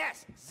stick.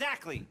 Yes,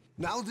 exactly.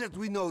 Now that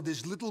we know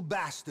this little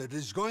bastard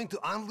is going to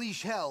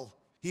unleash hell,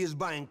 he is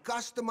buying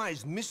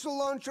customized missile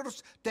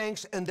launchers,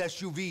 tanks, and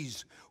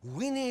SUVs.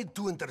 We need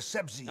to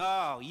intercept these.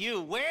 Oh,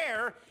 you.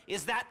 Where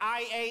is that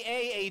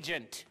IAA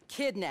agent?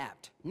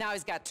 Kidnapped. Now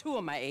he's got 2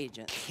 of my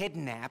agents.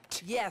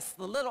 Kidnapped? Yes,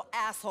 the little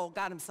asshole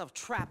got himself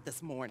trapped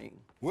this morning.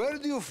 Where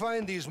do you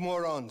find these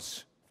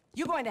morons?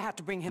 You're going to have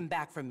to bring him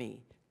back for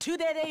me. 2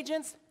 dead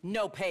agents,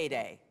 no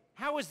payday.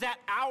 How is that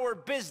our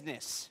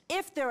business?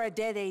 If there are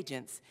dead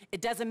agents, it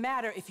doesn't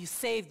matter if you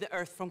save the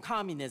Earth from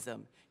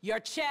communism. Your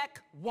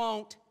check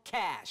won't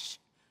cash.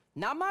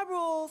 Not my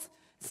rules.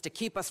 It's to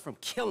keep us from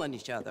killing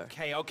each other.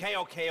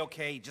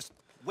 Okay. Just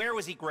where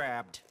was he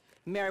grabbed?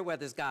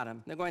 Merriweather's got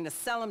him. They're going to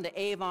sell him to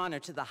Avon or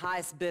to the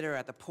highest bidder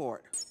at the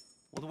port.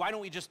 Well, why don't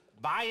we just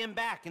buy him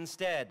back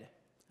instead?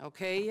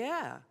 Okay,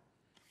 yeah.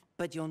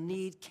 But you'll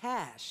need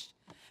cash.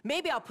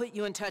 Maybe I'll put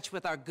you in touch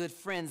with our good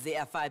friends, the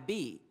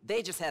FIB.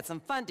 They just had some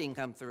funding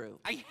come through.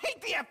 I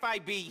hate the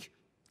FIB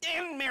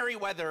and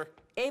Merriweather.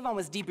 Avon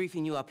was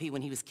debriefing ULP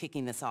when he was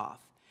kicking this off.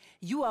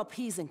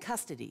 ULP's in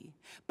custody,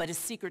 but his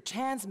secret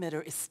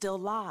transmitter is still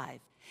live.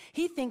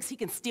 He thinks he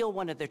can steal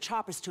one of their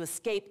choppers to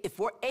escape if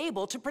we're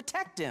able to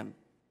protect him.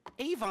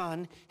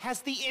 Avon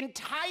has the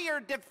entire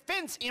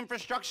defense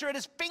infrastructure at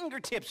his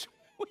fingertips.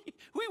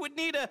 We would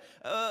need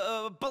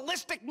a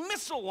ballistic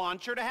missile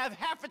launcher to have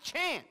half a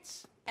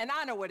chance. And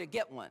I know where to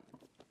get one.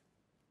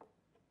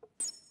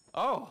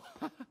 Oh.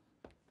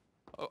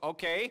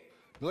 Okay.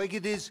 Like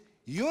it is,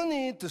 you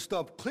need to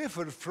stop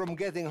Clifford from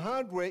getting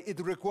hardware it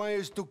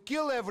requires to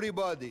kill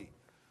everybody.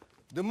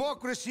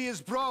 Democracy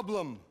is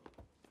problem.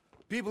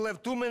 People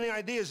have too many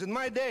ideas. In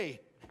my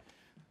day,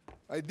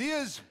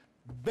 ideas,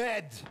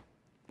 bad.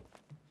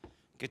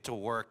 Get to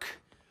work.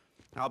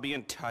 I'll be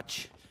in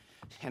touch.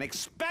 And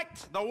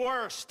expect the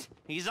worst.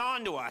 He's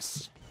on to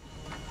us.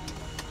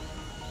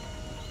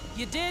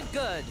 You did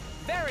good.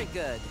 Very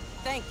good.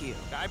 Thank you.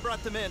 I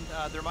brought them in.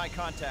 They're my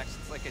contacts,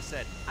 like I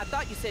said. I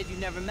thought you said you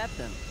never met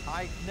them.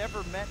 I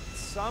never met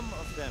some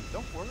of them.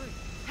 Don't worry.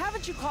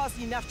 Haven't you caused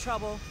enough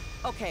trouble?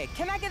 Okay,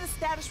 can I get a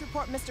status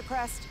report, Mr.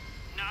 Crest?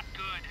 Not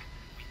good.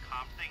 We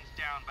calmed things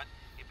down, but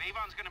if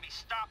Avon's gonna be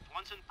stopped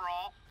once and for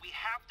all, we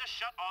have to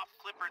shut off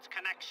Clifford's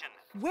connection.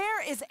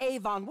 Where is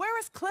Avon? Where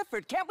is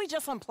Clifford? Can't we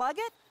just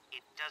unplug it?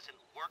 It doesn't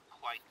work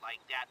quite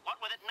like that. What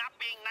with it not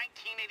being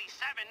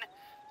 1987,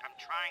 I'm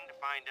trying to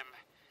find him.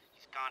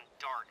 He's gone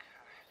dark.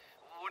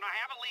 When I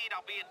have a lead,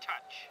 I'll be in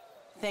touch.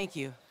 Thank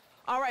you.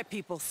 All right,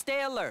 people,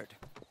 stay alert.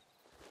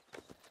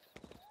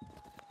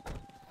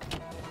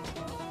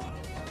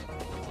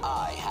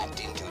 I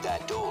hacked into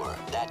that door.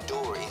 That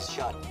door is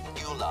shut.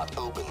 You'll not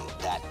open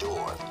that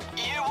door.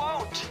 You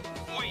won't!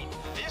 Wait,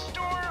 this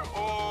door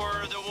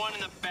or the one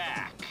in the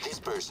back? This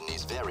person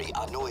is very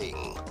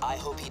annoying. I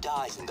hope he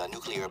dies in the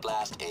nuclear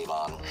blast,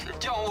 Avon.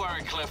 Don't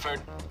worry,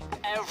 Clifford.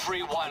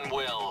 Everyone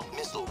will.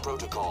 Missile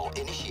protocol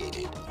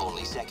initiated.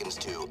 Only seconds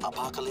to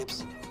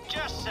apocalypse.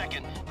 Just a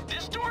second.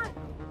 This door?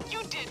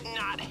 You did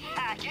not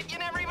hack it. You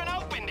never even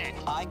opened it.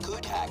 I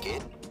could hack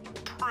it.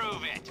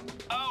 Prove it.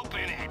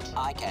 Open it.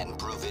 I can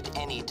prove it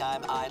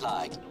anytime I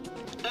like.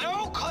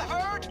 No,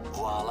 Clifford!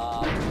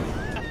 Voila.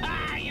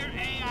 Your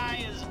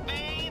AI is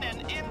vain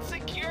and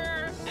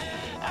insecure.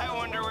 I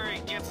wonder where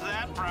he gets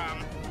that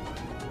from.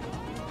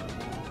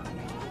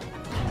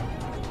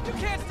 You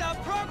can't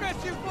stop progress,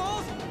 you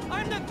fools!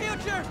 I'm the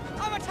future!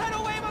 I'm a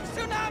tidal wave of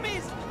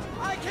tsunamis!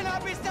 I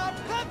cannot be stopped!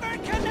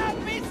 Clifford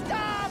cannot be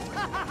stopped!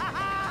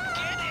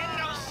 Get in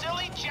those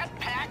silly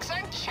jetpacks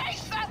and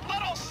chase that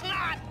little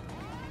snot!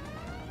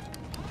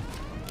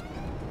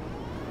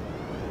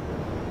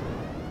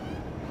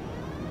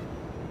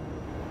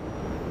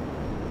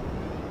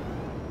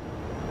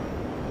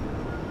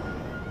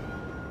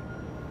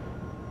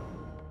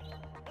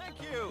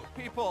 Thank you,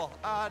 people.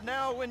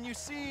 Now, when you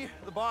see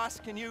the boss,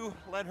 can you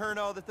let her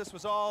know that this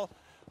was all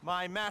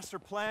my master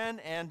plan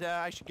and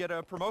I should get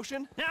a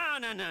promotion? No.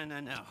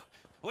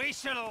 We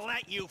should have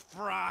let you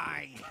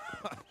fry.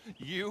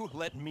 You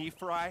let me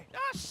fry?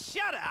 Oh,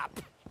 shut up!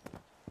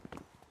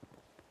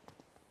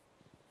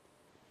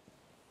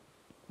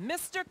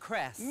 Mr.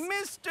 Crest.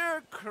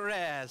 Mr.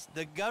 Crest,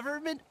 the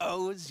government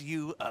owes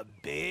you a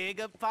big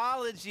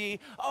apology.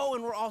 Oh,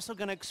 and we're also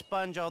gonna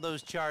expunge all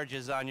those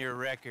charges on your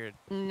record.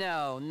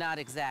 No, not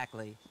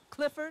exactly.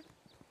 Clifford?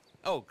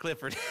 Oh,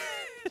 Clifford.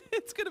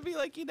 It's gonna be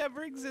like he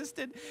never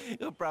existed.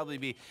 He'll probably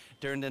be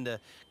turned into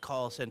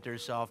call center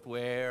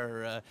software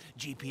or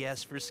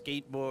GPS for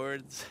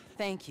skateboards.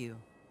 Thank you.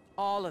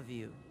 All of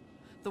you.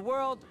 The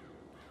world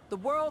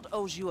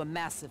owes you a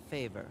massive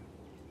favor.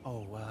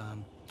 Oh,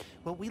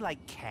 well, we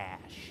like cash.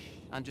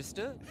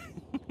 Understood?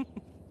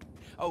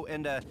 Oh,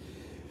 and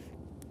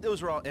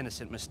those were all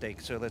innocent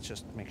mistakes, so let's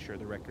just make sure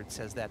the record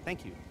says that.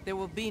 Thank you. There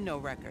will be no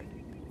record.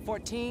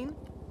 14,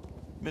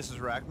 Mrs.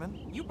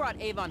 Rackman? you brought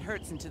Avon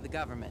Hertz into the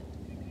government.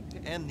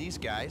 And these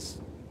guys.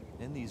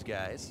 And these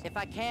guys. If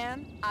I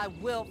can, I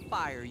will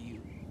fire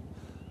you.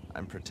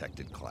 I'm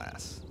protected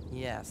class.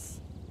 Yes.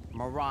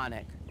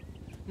 Moronic.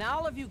 Now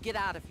all of you get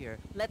out of here.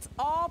 Let's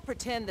all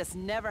pretend this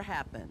never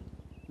happened.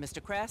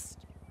 Mr. Crest,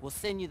 we'll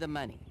send you the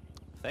money.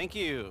 Thank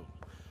you.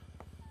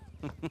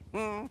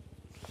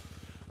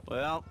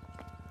 Well,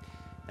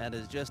 that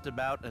is just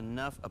about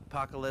enough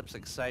apocalypse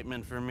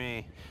excitement for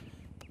me.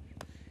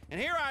 And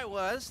here I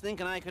was,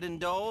 thinking I could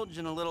indulge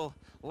in a little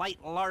light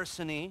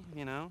larceny,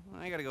 you know.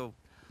 I gotta go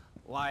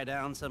lie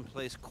down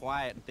someplace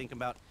quiet and think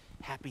about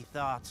happy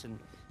thoughts and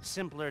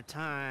simpler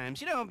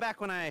times. You know,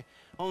 back when I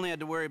only had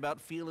to worry about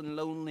feeling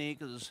lonely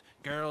because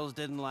girls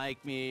didn't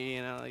like me,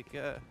 you know, like,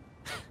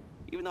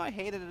 even though I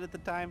hated it at the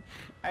time,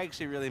 I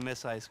actually really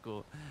miss high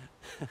school.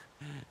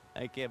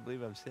 I can't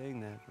believe I'm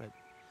saying that,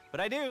 but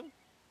I do.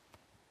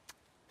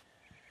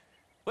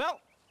 Well,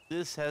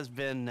 this has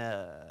been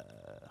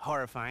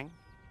horrifying,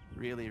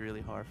 really,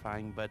 really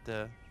horrifying, but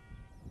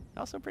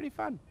also pretty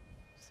fun.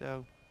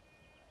 So,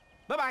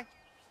 bye-bye.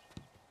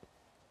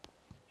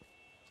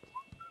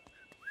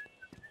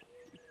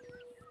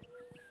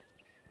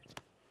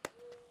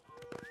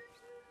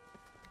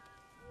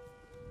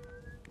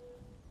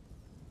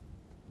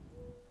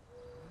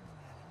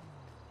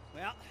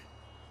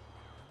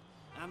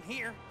 I'm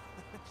here.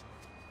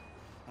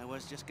 I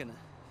was just gonna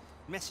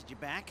message you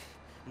back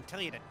and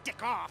tell you to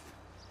dick off.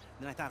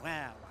 Then I thought,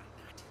 well, why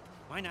not?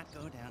 Why not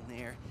go down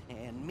there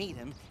and meet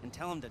him and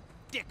tell him to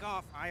dick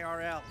off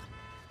IRL?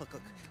 Look,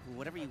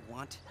 whatever you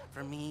want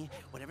from me,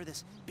 whatever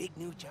this big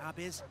new job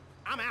is,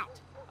 I'm out,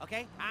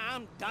 okay?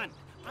 I'm done.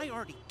 I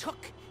already took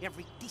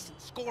every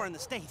decent score in the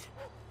state.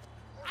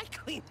 I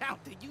cleaned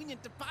out the Union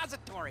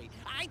Depository.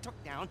 I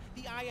took down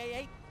the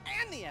IAA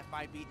and the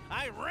FIB.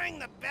 I rang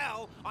the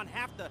bell on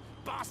half the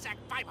Boss Act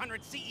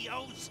 500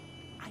 CEOs.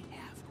 I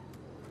have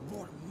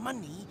more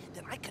money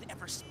than I could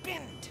ever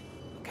spend.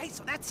 Okay,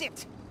 so that's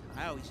it.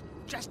 I always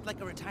dressed like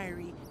a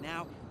retiree.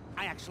 Now,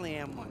 I actually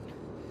am one.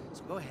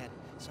 So go ahead,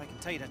 so I can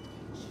tell you to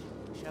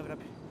shove it up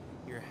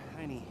your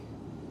hiney.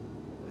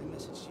 I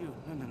messaged you.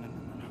 No.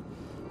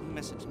 You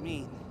messaged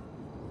me.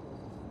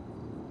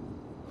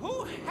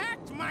 Who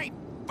hacked my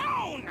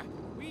phone?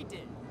 We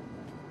did.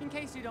 In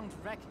case you don't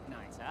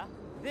recognize her,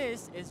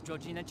 this is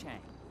Georgina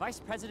Chang, Vice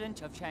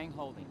President of Chang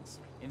Holdings.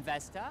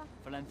 Investor,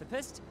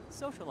 philanthropist,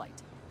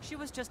 socialite. She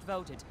was just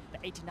voted the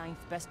 89th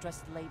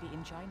best-dressed lady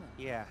in China.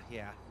 Yeah.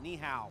 Ni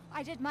hao.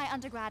 I did my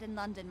undergrad in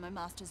London, my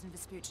master's in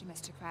Vespucci,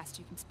 Mr. Crest.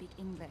 You can speak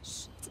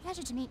English. It's a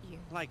pleasure to meet you.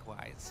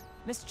 Likewise.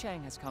 Miss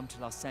Chang has come to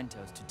Los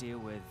Santos to deal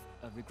with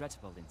a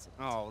regrettable incident.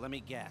 Oh, let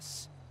me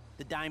guess.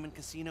 The Diamond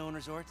Casino and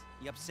Resort?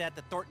 You upset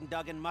that Thornton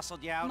Duggan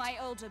muscled you out? My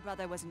older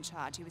brother was in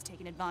charge. He was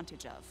taken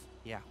advantage of.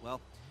 Yeah, well,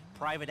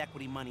 private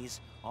equity money's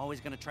always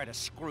gonna try to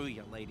screw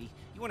you, lady.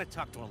 You wanna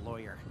talk to a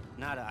lawyer,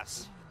 not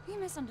us. You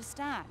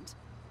misunderstand.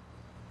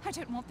 I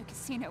don't want the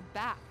casino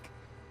back.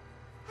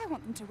 I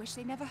want them to wish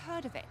they never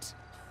heard of it.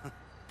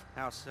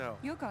 How so?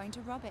 You're going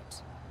to rob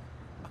it.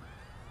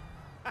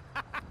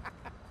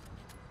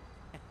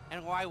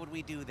 And why would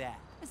we do that?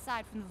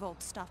 Aside from the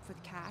vault stuffed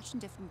with cash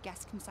and different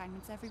guest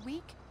consignments every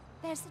week,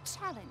 there's the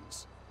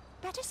challenge.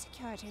 Better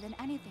security than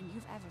anything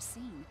you've ever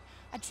seen.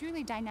 A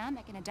truly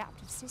dynamic and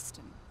adaptive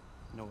system.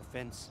 No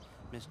offense,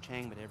 Miss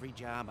Chang, but every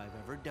job I've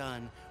ever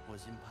done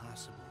was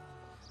impossible.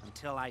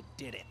 Until I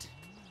did it.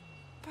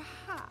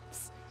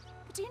 Perhaps.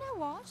 But do you know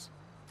what?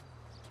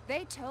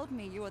 They told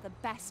me you were the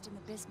best in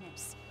the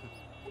business.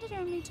 And it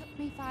only took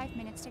me 5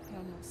 minutes to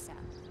clone your cell.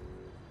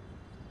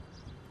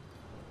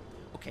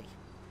 Okay,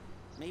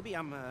 maybe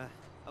I'm a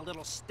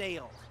little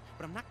stale,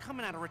 but I'm not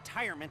coming out of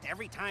retirement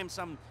every time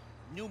some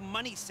new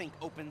money sink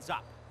opens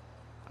up.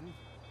 I'm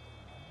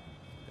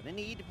gonna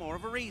need more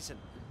of a reason.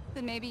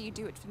 Then maybe you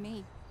do it for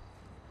me.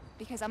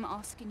 Because I'm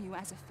asking you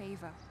as a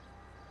favor.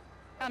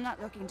 I'm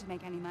not looking to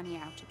make any money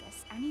out of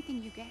this.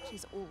 Anything you get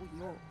is all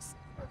yours.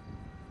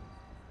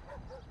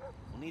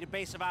 We'll need a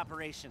base of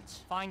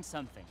operations. Find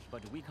something,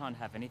 but we can't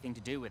have anything to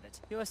do with it.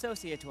 Your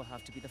associate will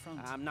have to be the front.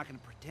 I'm not gonna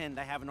pretend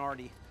I haven't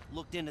already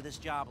looked into this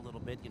job a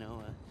little bit, you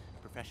know,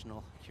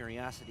 professional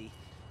curiosity.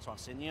 So I'll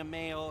send you a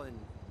mail, and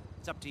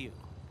it's up to you.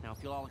 Now,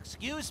 if you'll all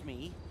excuse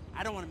me,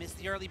 I don't want to miss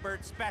the early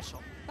bird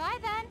special. Bye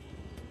then.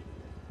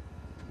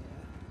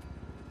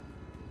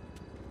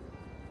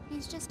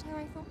 He's just how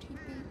I thought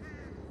he'd be.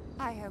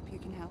 I hope you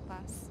can help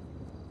us.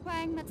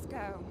 Wang, let's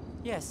go.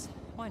 Yes,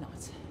 why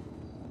not?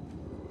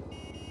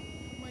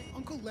 My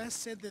Uncle Les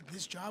said that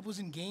this job was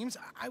in games.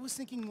 I was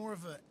thinking more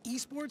of a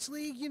esports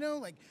league, you know,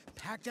 like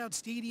packed out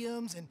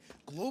stadiums and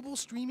global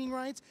streaming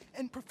rights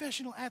and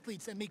professional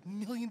athletes that make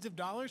millions of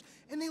dollars,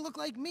 and they look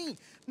like me,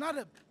 not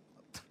a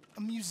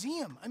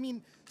museum. I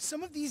mean,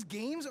 some of these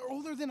games are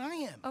older than I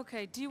am.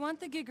 Okay, do you want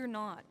the gig or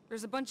not?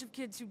 There's a bunch of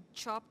kids who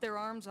chopped their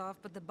arms off,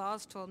 but the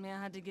boss told me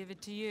I had to give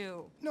it to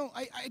you. No,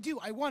 I do.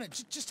 I want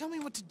it. Just tell me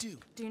what to do.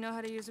 Do you know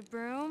how to use a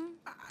broom?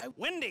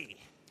 Wendy!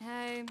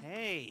 Hey.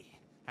 Hey,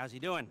 how's he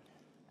doing?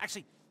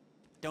 Actually,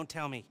 don't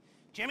tell me.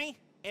 Jimmy,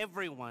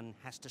 everyone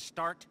has to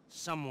start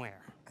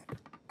somewhere.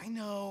 I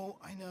know.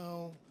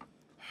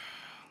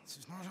 This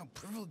is not how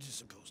privilege is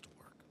supposed to work.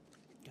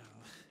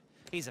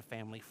 He's a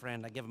family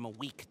friend. I give him a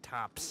week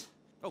tops.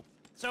 Oh,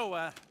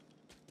 so,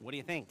 what do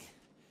you think?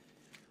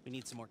 We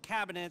need some more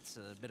cabinets,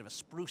 a bit of a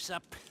spruce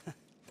up.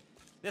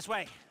 This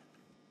way.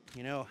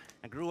 You know,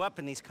 I grew up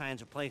in these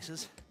kinds of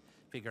places.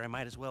 Figure I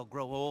might as well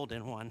grow old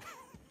in one.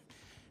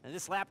 And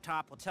this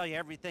laptop will tell you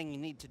everything you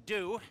need to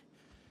do.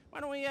 Why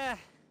don't we,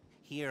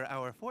 hear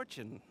our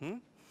fortune,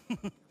 The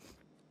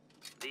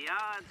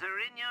odds are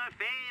in your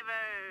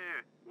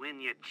favor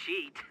when you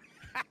cheat.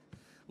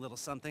 Little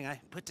something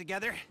I put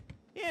together.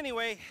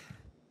 Anyway,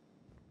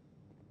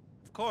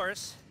 of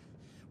course,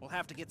 we'll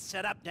have to get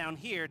set up down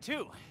here,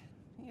 too.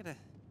 You gotta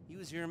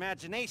use your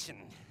imagination.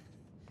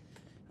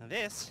 Now,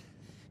 this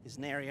is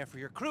an area for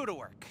your crew to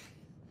work.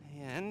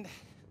 And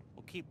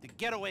we'll keep the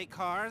getaway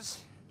cars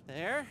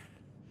there.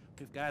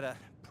 We've got a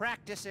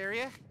practice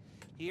area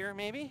here,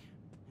 maybe,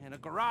 and a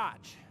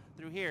garage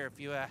through here if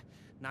you,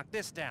 knock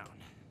this down.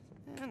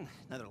 And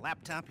another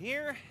laptop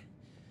here,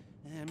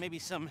 and maybe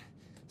some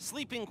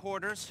sleeping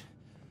quarters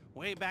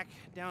way back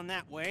down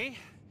that way.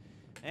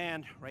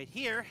 And right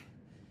here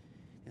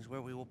is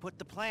where we will put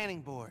the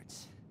planning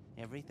boards.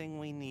 Everything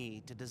we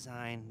need to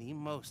design the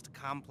most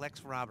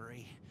complex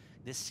robbery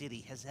this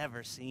city has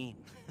ever seen.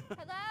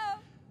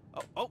 Hello?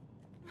 Oh.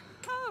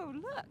 Oh, Oh,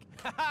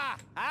 look.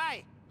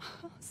 Hi!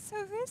 So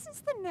this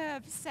is the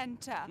nerve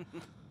center.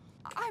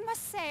 I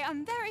must say,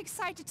 I'm very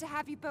excited to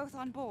have you both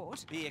on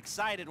board. Be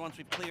excited once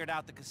we've cleared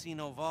out the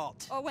casino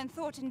vault. Or when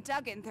Thornton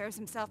Duggan throws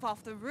himself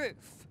off the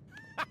roof.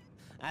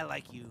 I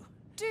like you.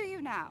 Do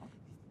you now?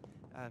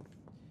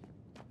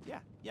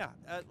 Yeah.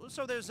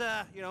 So there's,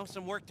 you know,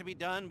 some work to be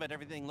done, but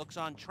everything looks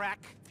on track.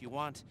 If you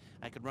want,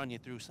 I could run you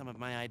through some of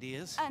my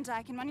ideas. And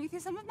I can run you through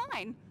some of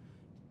mine.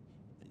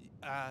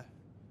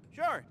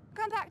 Sure.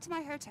 Come back to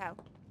my hotel.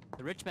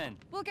 The rich men.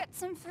 We'll get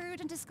some food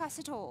and discuss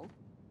it all.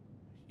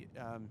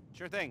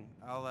 Sure thing.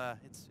 I'll,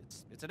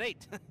 it's a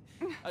date.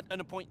 An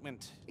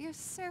appointment. You're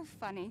so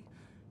funny.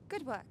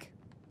 Good work.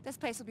 This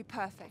place will be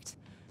perfect.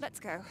 Let's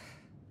go.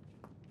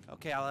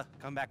 Okay, I'll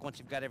come back once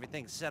you've got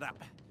everything set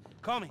up.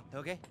 Call me,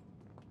 okay?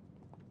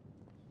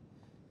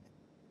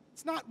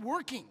 It's not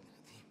working.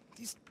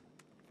 These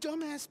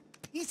dumbass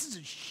pieces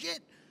of shit.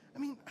 I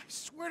mean, I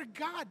swear to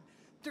God,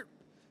 they're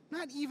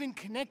not even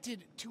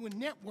connected to a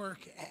network,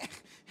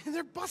 and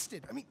they're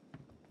busted. I mean,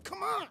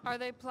 come on. Are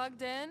they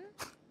plugged in?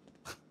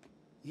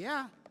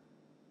 Yeah.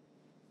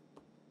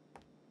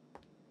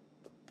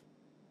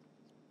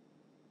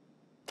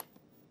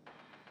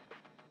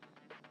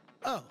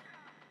 Oh.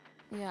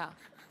 Yeah.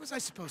 How was I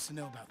supposed to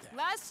know about that?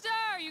 Lester,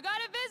 you got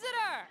a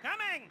visitor!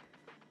 Coming!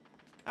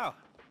 Oh,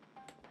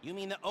 you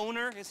mean the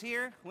owner is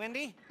here,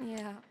 Wendy?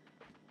 Yeah.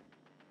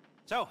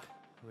 So,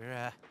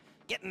 we're,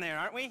 getting there,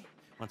 aren't we?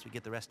 Once we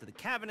get the rest of the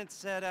cabinets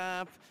set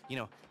up, you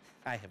know,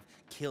 I have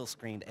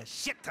kill-screened a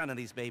shit ton of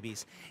these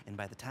babies, and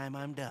by the time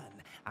I'm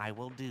done, I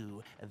will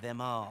do them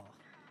all.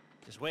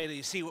 Just wait till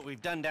you see what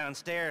we've done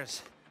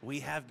downstairs. We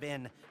have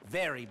been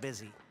very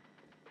busy.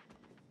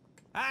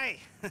 Hi!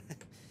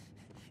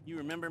 You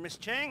remember Miss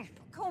Chang?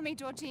 Call me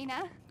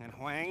Georgina. And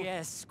Huang?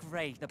 Yes,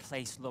 great. The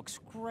place looks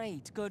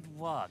great. Good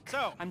work.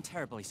 So? I'm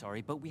terribly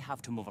sorry, but we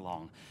have to move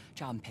along.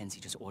 John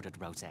Pensy just ordered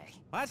rosé.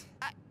 What?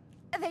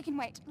 They can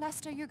wait.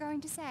 Lester, you're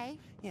going to say?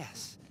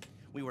 Yes.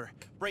 We were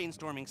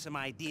brainstorming some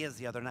ideas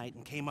the other night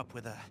and came up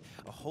with a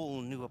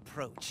whole new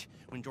approach.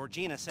 When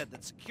Georgina said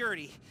that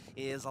security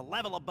is a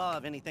level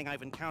above anything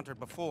I've encountered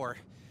before,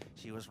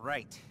 she was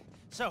right.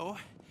 So,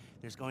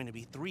 there's going to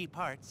be 3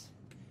 parts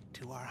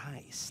to our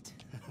heist.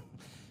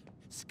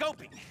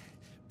 Scoping,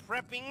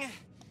 prepping,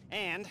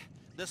 and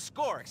the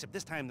score, except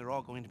this time they're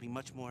all going to be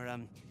much more,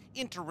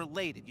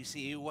 interrelated. You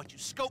see, what you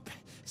scope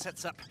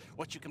sets up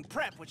what you can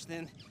prep, which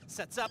then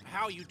sets up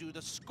how you do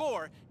the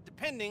score.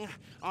 Depending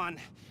on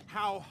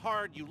how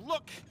hard you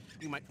look,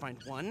 you might find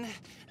one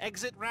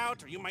exit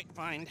route, or you might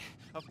find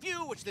a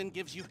few, which then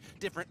gives you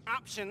different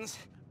options.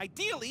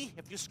 Ideally,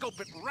 if you scope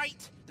it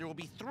right, there will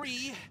be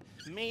 3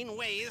 main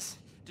ways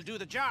to do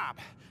the job.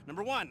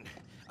 Number 1,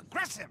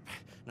 aggressive.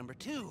 Number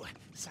 2,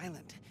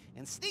 silent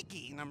and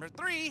sneaky. Number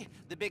 3,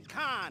 the big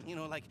con, you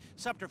know, like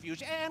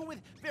subterfuge, and with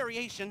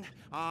variation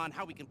on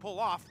how we can pull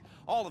off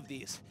all of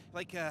these.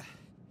 Like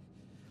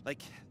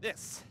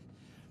this.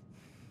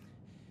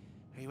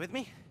 Are you with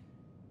me?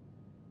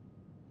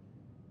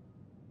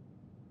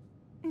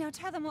 Now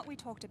tell them what we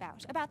talked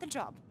about the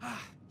job.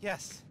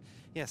 Yes,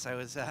 I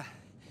was,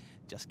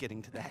 just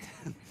getting to that.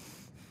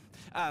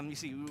 You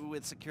see,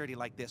 with security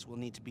like this, we'll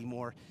need to be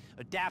more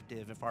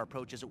adaptive. If our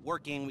approach isn't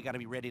working, we gotta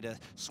be ready to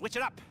switch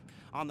it up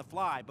on the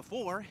fly.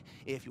 Before,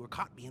 if you were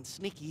caught being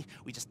sneaky,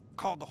 we just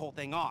called the whole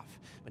thing off.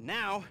 But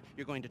now,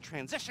 you're going to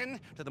transition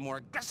to the more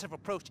aggressive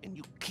approach, and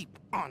you keep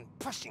on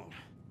pushing.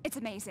 It's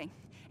amazing.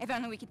 If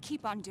only we could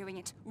keep on doing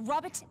it.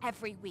 Rob it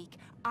every week.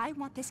 I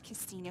want this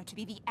casino to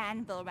be the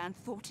anvil around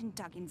Thornton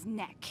Duggan's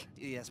neck.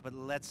 Yes, but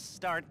let's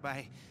start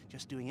by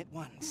just doing it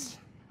once.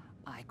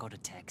 I got a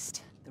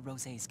text. The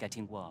rosé is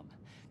getting warm.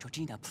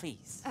 Georgina,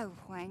 please. Oh,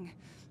 Huang.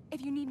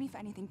 If you need me for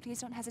anything,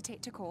 please don't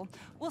hesitate to call.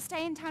 We'll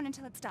stay in town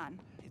until it's done.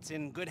 It's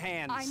in good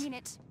hands. I mean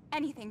it.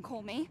 Anything,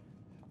 call me.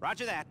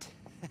 Roger that.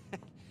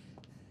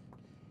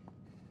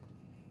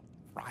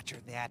 Roger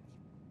that.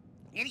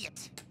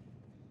 Idiot.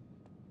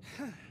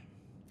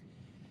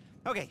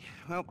 Okay,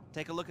 well,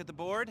 take a look at the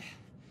board.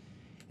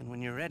 And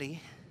when you're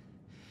ready,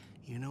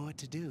 you know what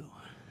to do.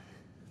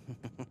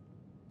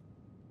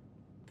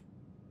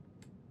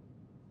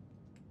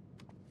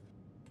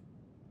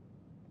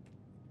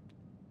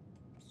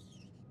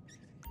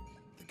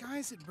 The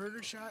guys at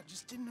Burger Shot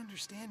just didn't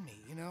understand me,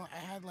 you know? I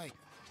had, like,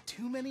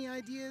 too many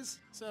ideas.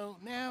 So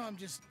now I'm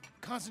just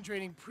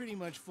concentrating pretty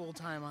much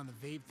full-time on the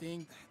vape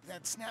thing.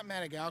 That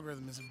Snapmatic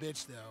algorithm is a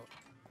bitch, though.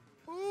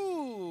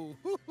 Ooh,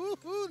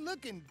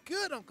 looking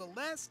good, Uncle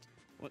Lest.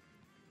 What?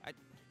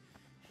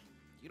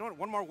 You know what?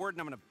 One more word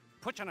and I'm gonna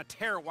put you on a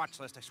terror watch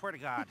list, I swear to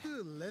God.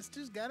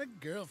 Lester's got a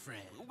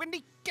girlfriend.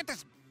 Wendy, get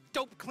this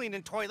dope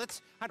cleaning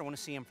toilets. I don't want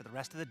to see him for the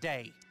rest of the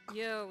day.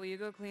 Yo, will you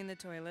go clean the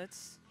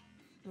toilets?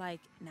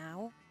 Like,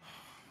 now?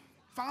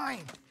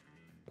 Fine.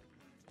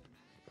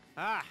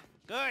 Ah,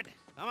 good.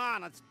 Come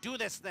on, let's do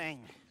this thing.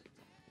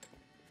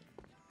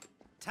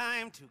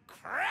 Time to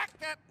crack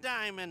that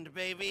diamond,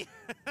 baby.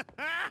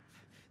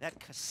 That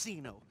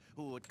casino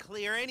who would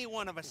clear any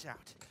one of us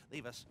out,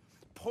 leave us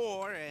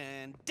poor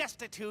and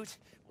destitute.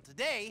 Well,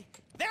 today,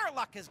 their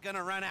luck is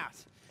gonna run out.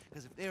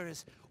 Because if there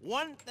is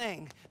one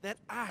thing that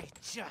I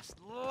just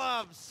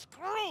love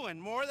screwing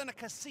more than a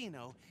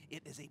casino,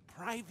 it is a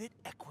private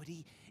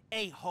equity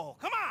a-hole.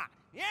 Come on!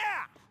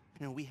 Yeah!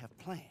 And we have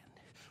planned,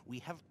 we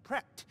have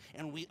prepped,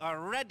 and we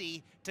are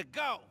ready to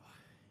go.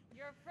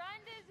 Your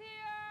friend is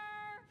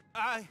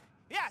here!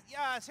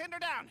 Yeah, send her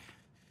down.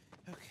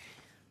 Okay.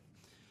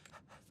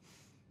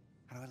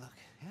 How do I look?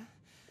 Yeah?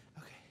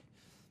 Okay.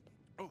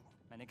 Oh.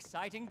 An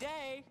exciting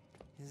day.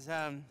 Is,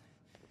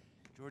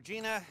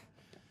 Georgina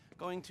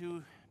going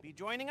to be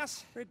joining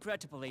us?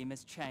 Regrettably,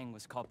 Miss Chang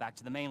was called back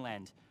to the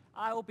mainland.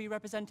 I will be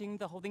representing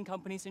the holding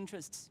company's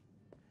interests.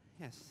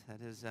 Yes,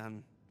 that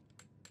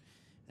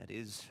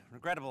is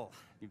regrettable.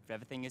 If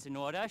everything is in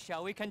order,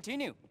 shall we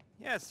continue?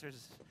 Yes,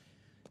 there's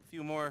a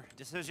few more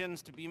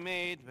decisions to be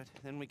made, but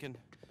then we can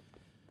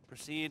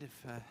proceed.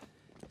 If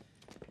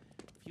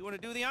you want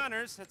to do the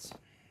honors, that's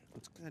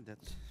good.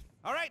 That's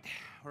all right.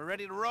 We're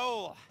ready to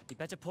roll. You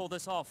better pull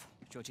this off.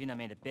 Georgina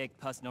made a big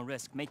personal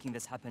risk making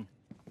this happen.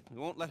 We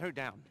won't let her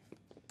down.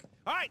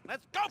 All right,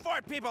 let's go for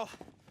it, people.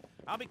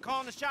 I'll be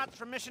calling the shots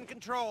from Mission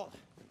Control.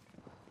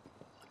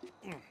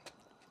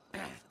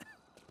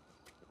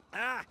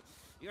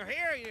 You're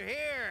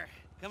here.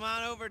 Come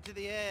on over to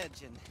the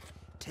edge and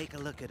take a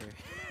look at her.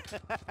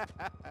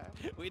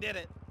 We did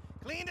it.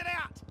 Cleaned it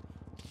out.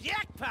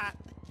 Jackpot!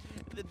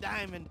 The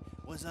diamond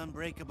was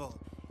unbreakable,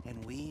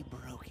 and we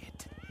broke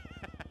it.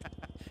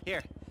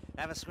 Here,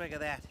 have a swig of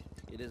that.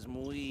 It is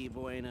muy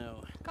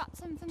bueno. Got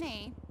some for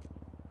me?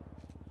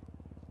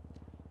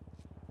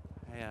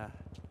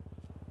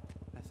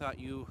 I thought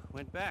you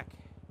went back.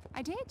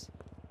 I did.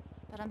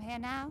 But I'm here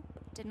now.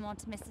 Didn't want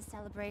to miss the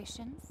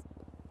celebrations.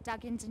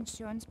 Duggan's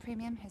insurance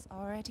premium has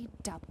already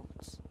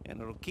doubled.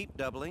 And it'll keep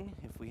doubling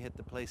if we hit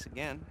the place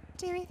again.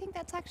 Do you think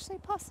that's actually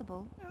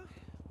possible?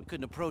 We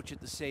couldn't approach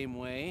it the same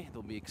way.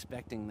 They'll be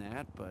expecting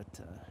that, but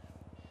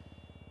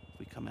if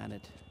we come at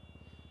it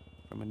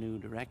from a new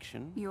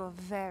direction... You're a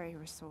very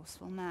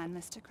resourceful man,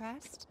 Mr.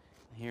 Crest.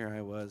 Here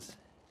I was,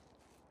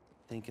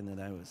 thinking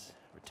that I was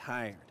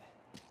retired.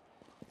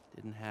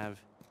 Didn't have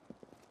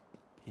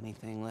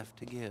anything left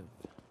to give.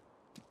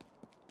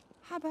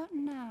 How about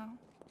now?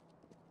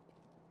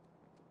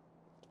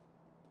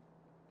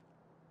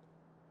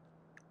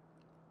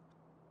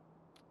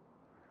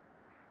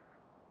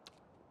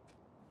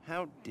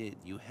 How did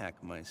you hack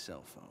my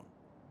cell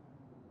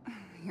phone?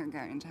 You're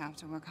going to have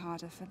to work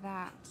harder for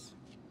that.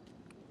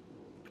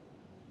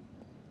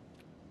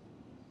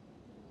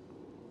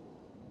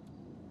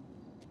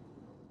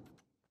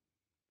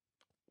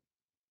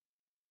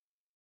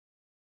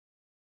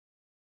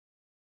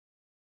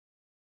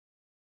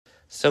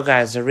 So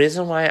guys, the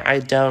reason why I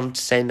don't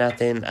say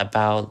nothing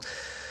about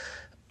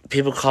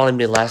people calling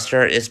me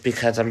Lester is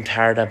because I'm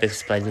tired of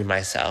explaining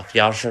myself.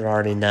 Y'all should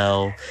already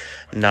know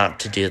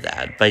not to do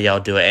that, but y'all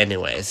do it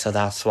anyway, so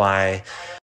that's why